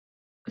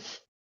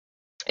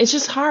it's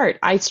just hard.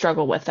 I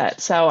struggle with it.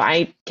 So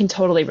I can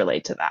totally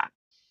relate to that.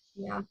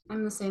 Yeah, I'm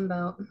in the same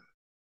boat.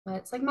 But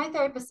it's like my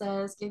therapist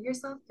says, give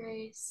yourself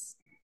grace.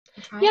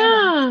 We're trying our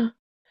best. Yeah.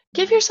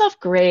 Give Yeah. yourself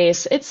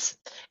grace. It's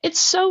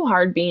so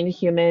hard being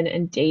human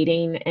and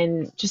dating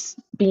and just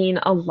being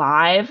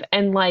alive.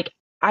 And like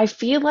I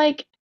feel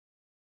like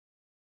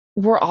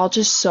we're all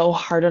just so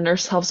hard on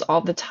ourselves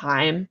all the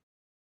time.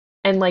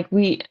 And like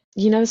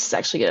this is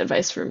actually good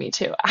advice for me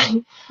too.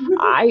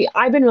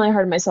 I've been really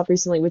hard on myself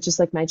recently with just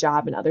like my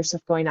job and other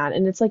stuff going on.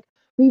 And it's like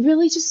we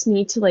really just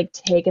need to like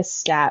take a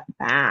step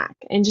back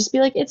and just be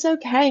like, it's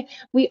okay.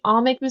 We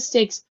all make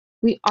mistakes.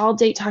 We all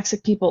date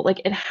toxic people.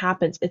 Like it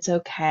happens. It's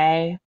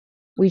okay.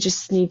 We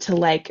just need to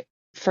like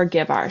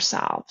forgive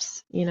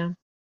ourselves, you know?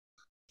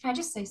 Can I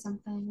just say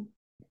something?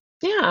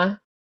 Yeah.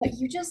 What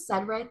you just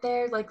said right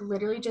there, like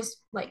literally just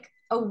like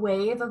a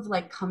wave of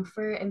like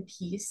comfort and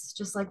peace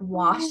just like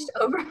washed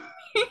Oh, over me.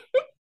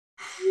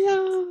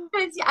 yeah.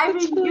 I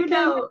That's mean, really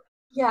good.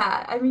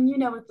 yeah, I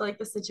mean, with like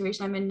the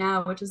situation I'm in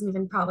now, which isn't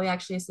even probably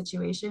actually a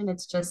situation,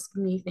 it's just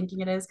me thinking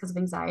it is because of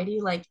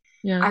anxiety. Like,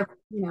 Yeah. I've,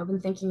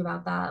 been thinking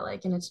about that,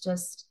 like, and it's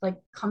just like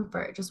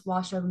comfort just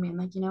washed over me. I'm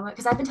like, you know what?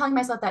 Because I've been telling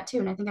myself that too.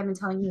 And I think I've been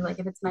telling you, like,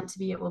 if it's meant to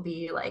be, it will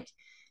be like,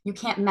 you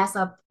can't mess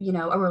up,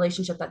 a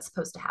relationship that's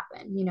supposed to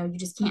happen. You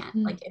just can't.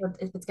 Mhm. Like,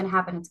 if it's going to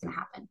happen, it's going to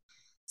happen.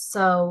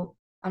 So,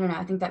 I don't know.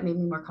 I think that made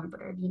me more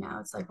comforted.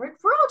 It's like we're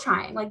all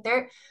trying. Like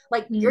you're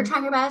Yeah.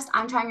 trying your best,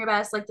 I'm trying your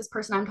best. Like this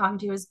person I'm talking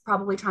to is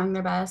probably trying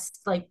their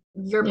best. Like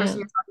your Yeah. person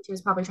you're talking to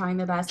is probably trying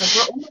their best. Like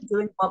we're only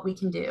doing what we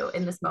can do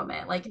in this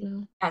moment, like Yeah.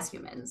 as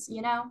humans.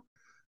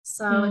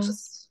 So it's Yeah.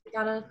 just we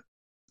gotta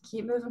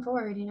keep moving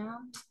forward.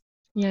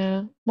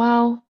 Yeah.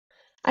 Well,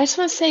 I just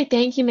want to say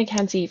thank you,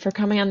 Mackenzie, for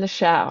coming on the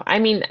show. I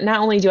mean, not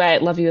only do I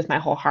love you with my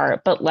whole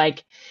heart, but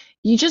like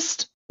you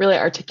just really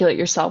articulate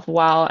yourself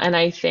well. And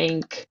I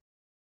think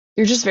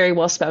you're just very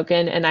well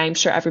spoken. And I'm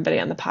sure everybody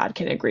on the pod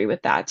can agree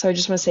with that. So I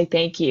just want to say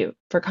thank you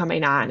for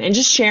coming on and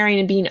just sharing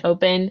and being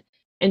open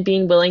and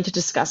being willing to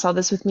discuss all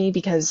this with me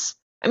because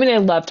I mean, I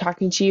love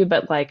talking to you,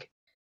 but like,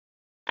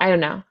 I don't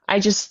know. I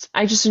just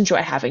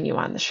enjoy having you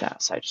on the show.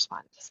 So I just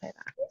wanted to say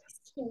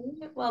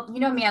Well, you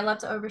know me, I love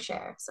to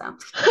overshare. So,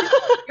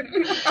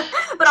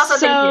 that. but also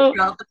thank you So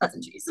for all the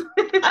pleasantries.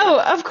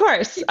 oh, of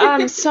course.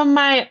 So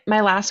my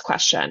last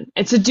question.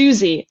 It's a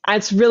doozy.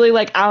 It's really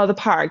like out of the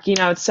park.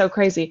 It's so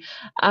crazy.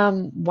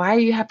 Why are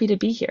you happy to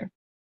be here?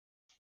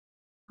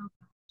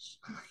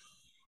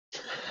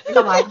 I don't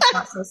know why I just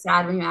got so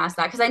sad when you asked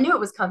that because I knew it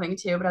was coming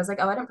too, but I was like,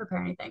 oh, I didn't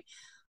prepare anything.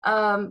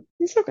 Um,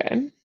 It's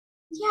okay.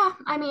 yeah,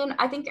 I mean,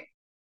 I think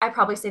I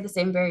probably say the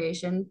same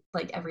variation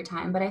like every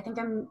time, but I think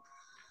I'm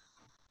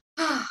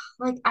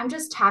like I'm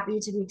just happy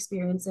to be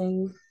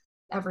experiencing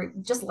every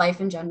just life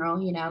in general,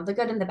 the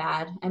good and the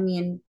bad. I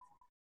mean,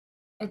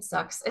 it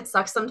sucks. It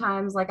sucks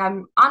sometimes. Like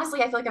I'm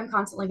honestly, I feel like I'm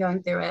constantly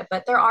going through it,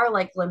 but there are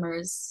like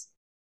glimmers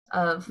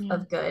of Yeah.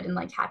 of good and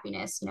like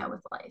happiness,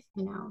 with life.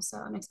 So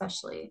and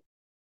especially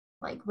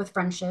like with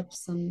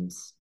friendships and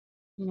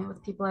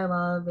with people I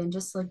love and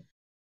just like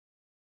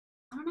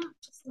I don't know,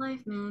 just life,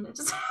 man. It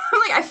just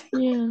like I feel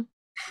Yeah.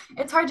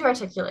 it's hard to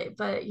articulate,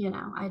 but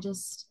I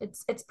just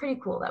it's pretty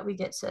cool that we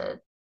get to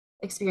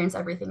experience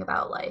everything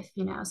about life.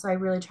 So I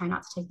really try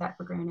not to take that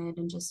for granted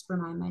and just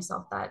remind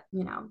myself that,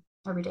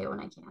 every day when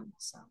I can.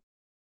 So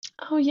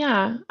Oh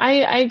yeah.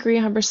 I agree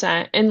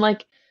 100%. And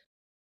like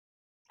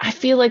I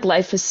feel like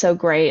life is so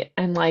great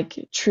and like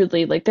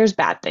truly like there's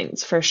bad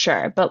things for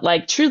sure, but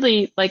like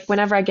truly like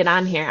whenever I get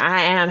on here,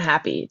 I am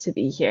happy to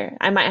be here.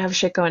 I might have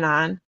shit going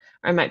on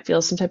or I might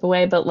feel some type of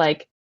way, but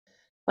like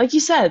you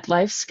said,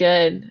 life's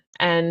good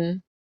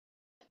and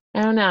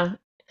I don't know,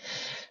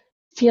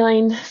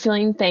 feeling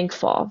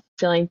thankful.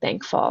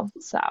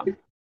 So,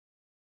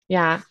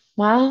 yeah.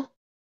 Well,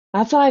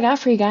 that's all I got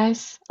for you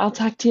guys. I'll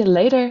talk to you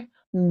later.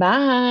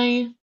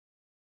 Bye.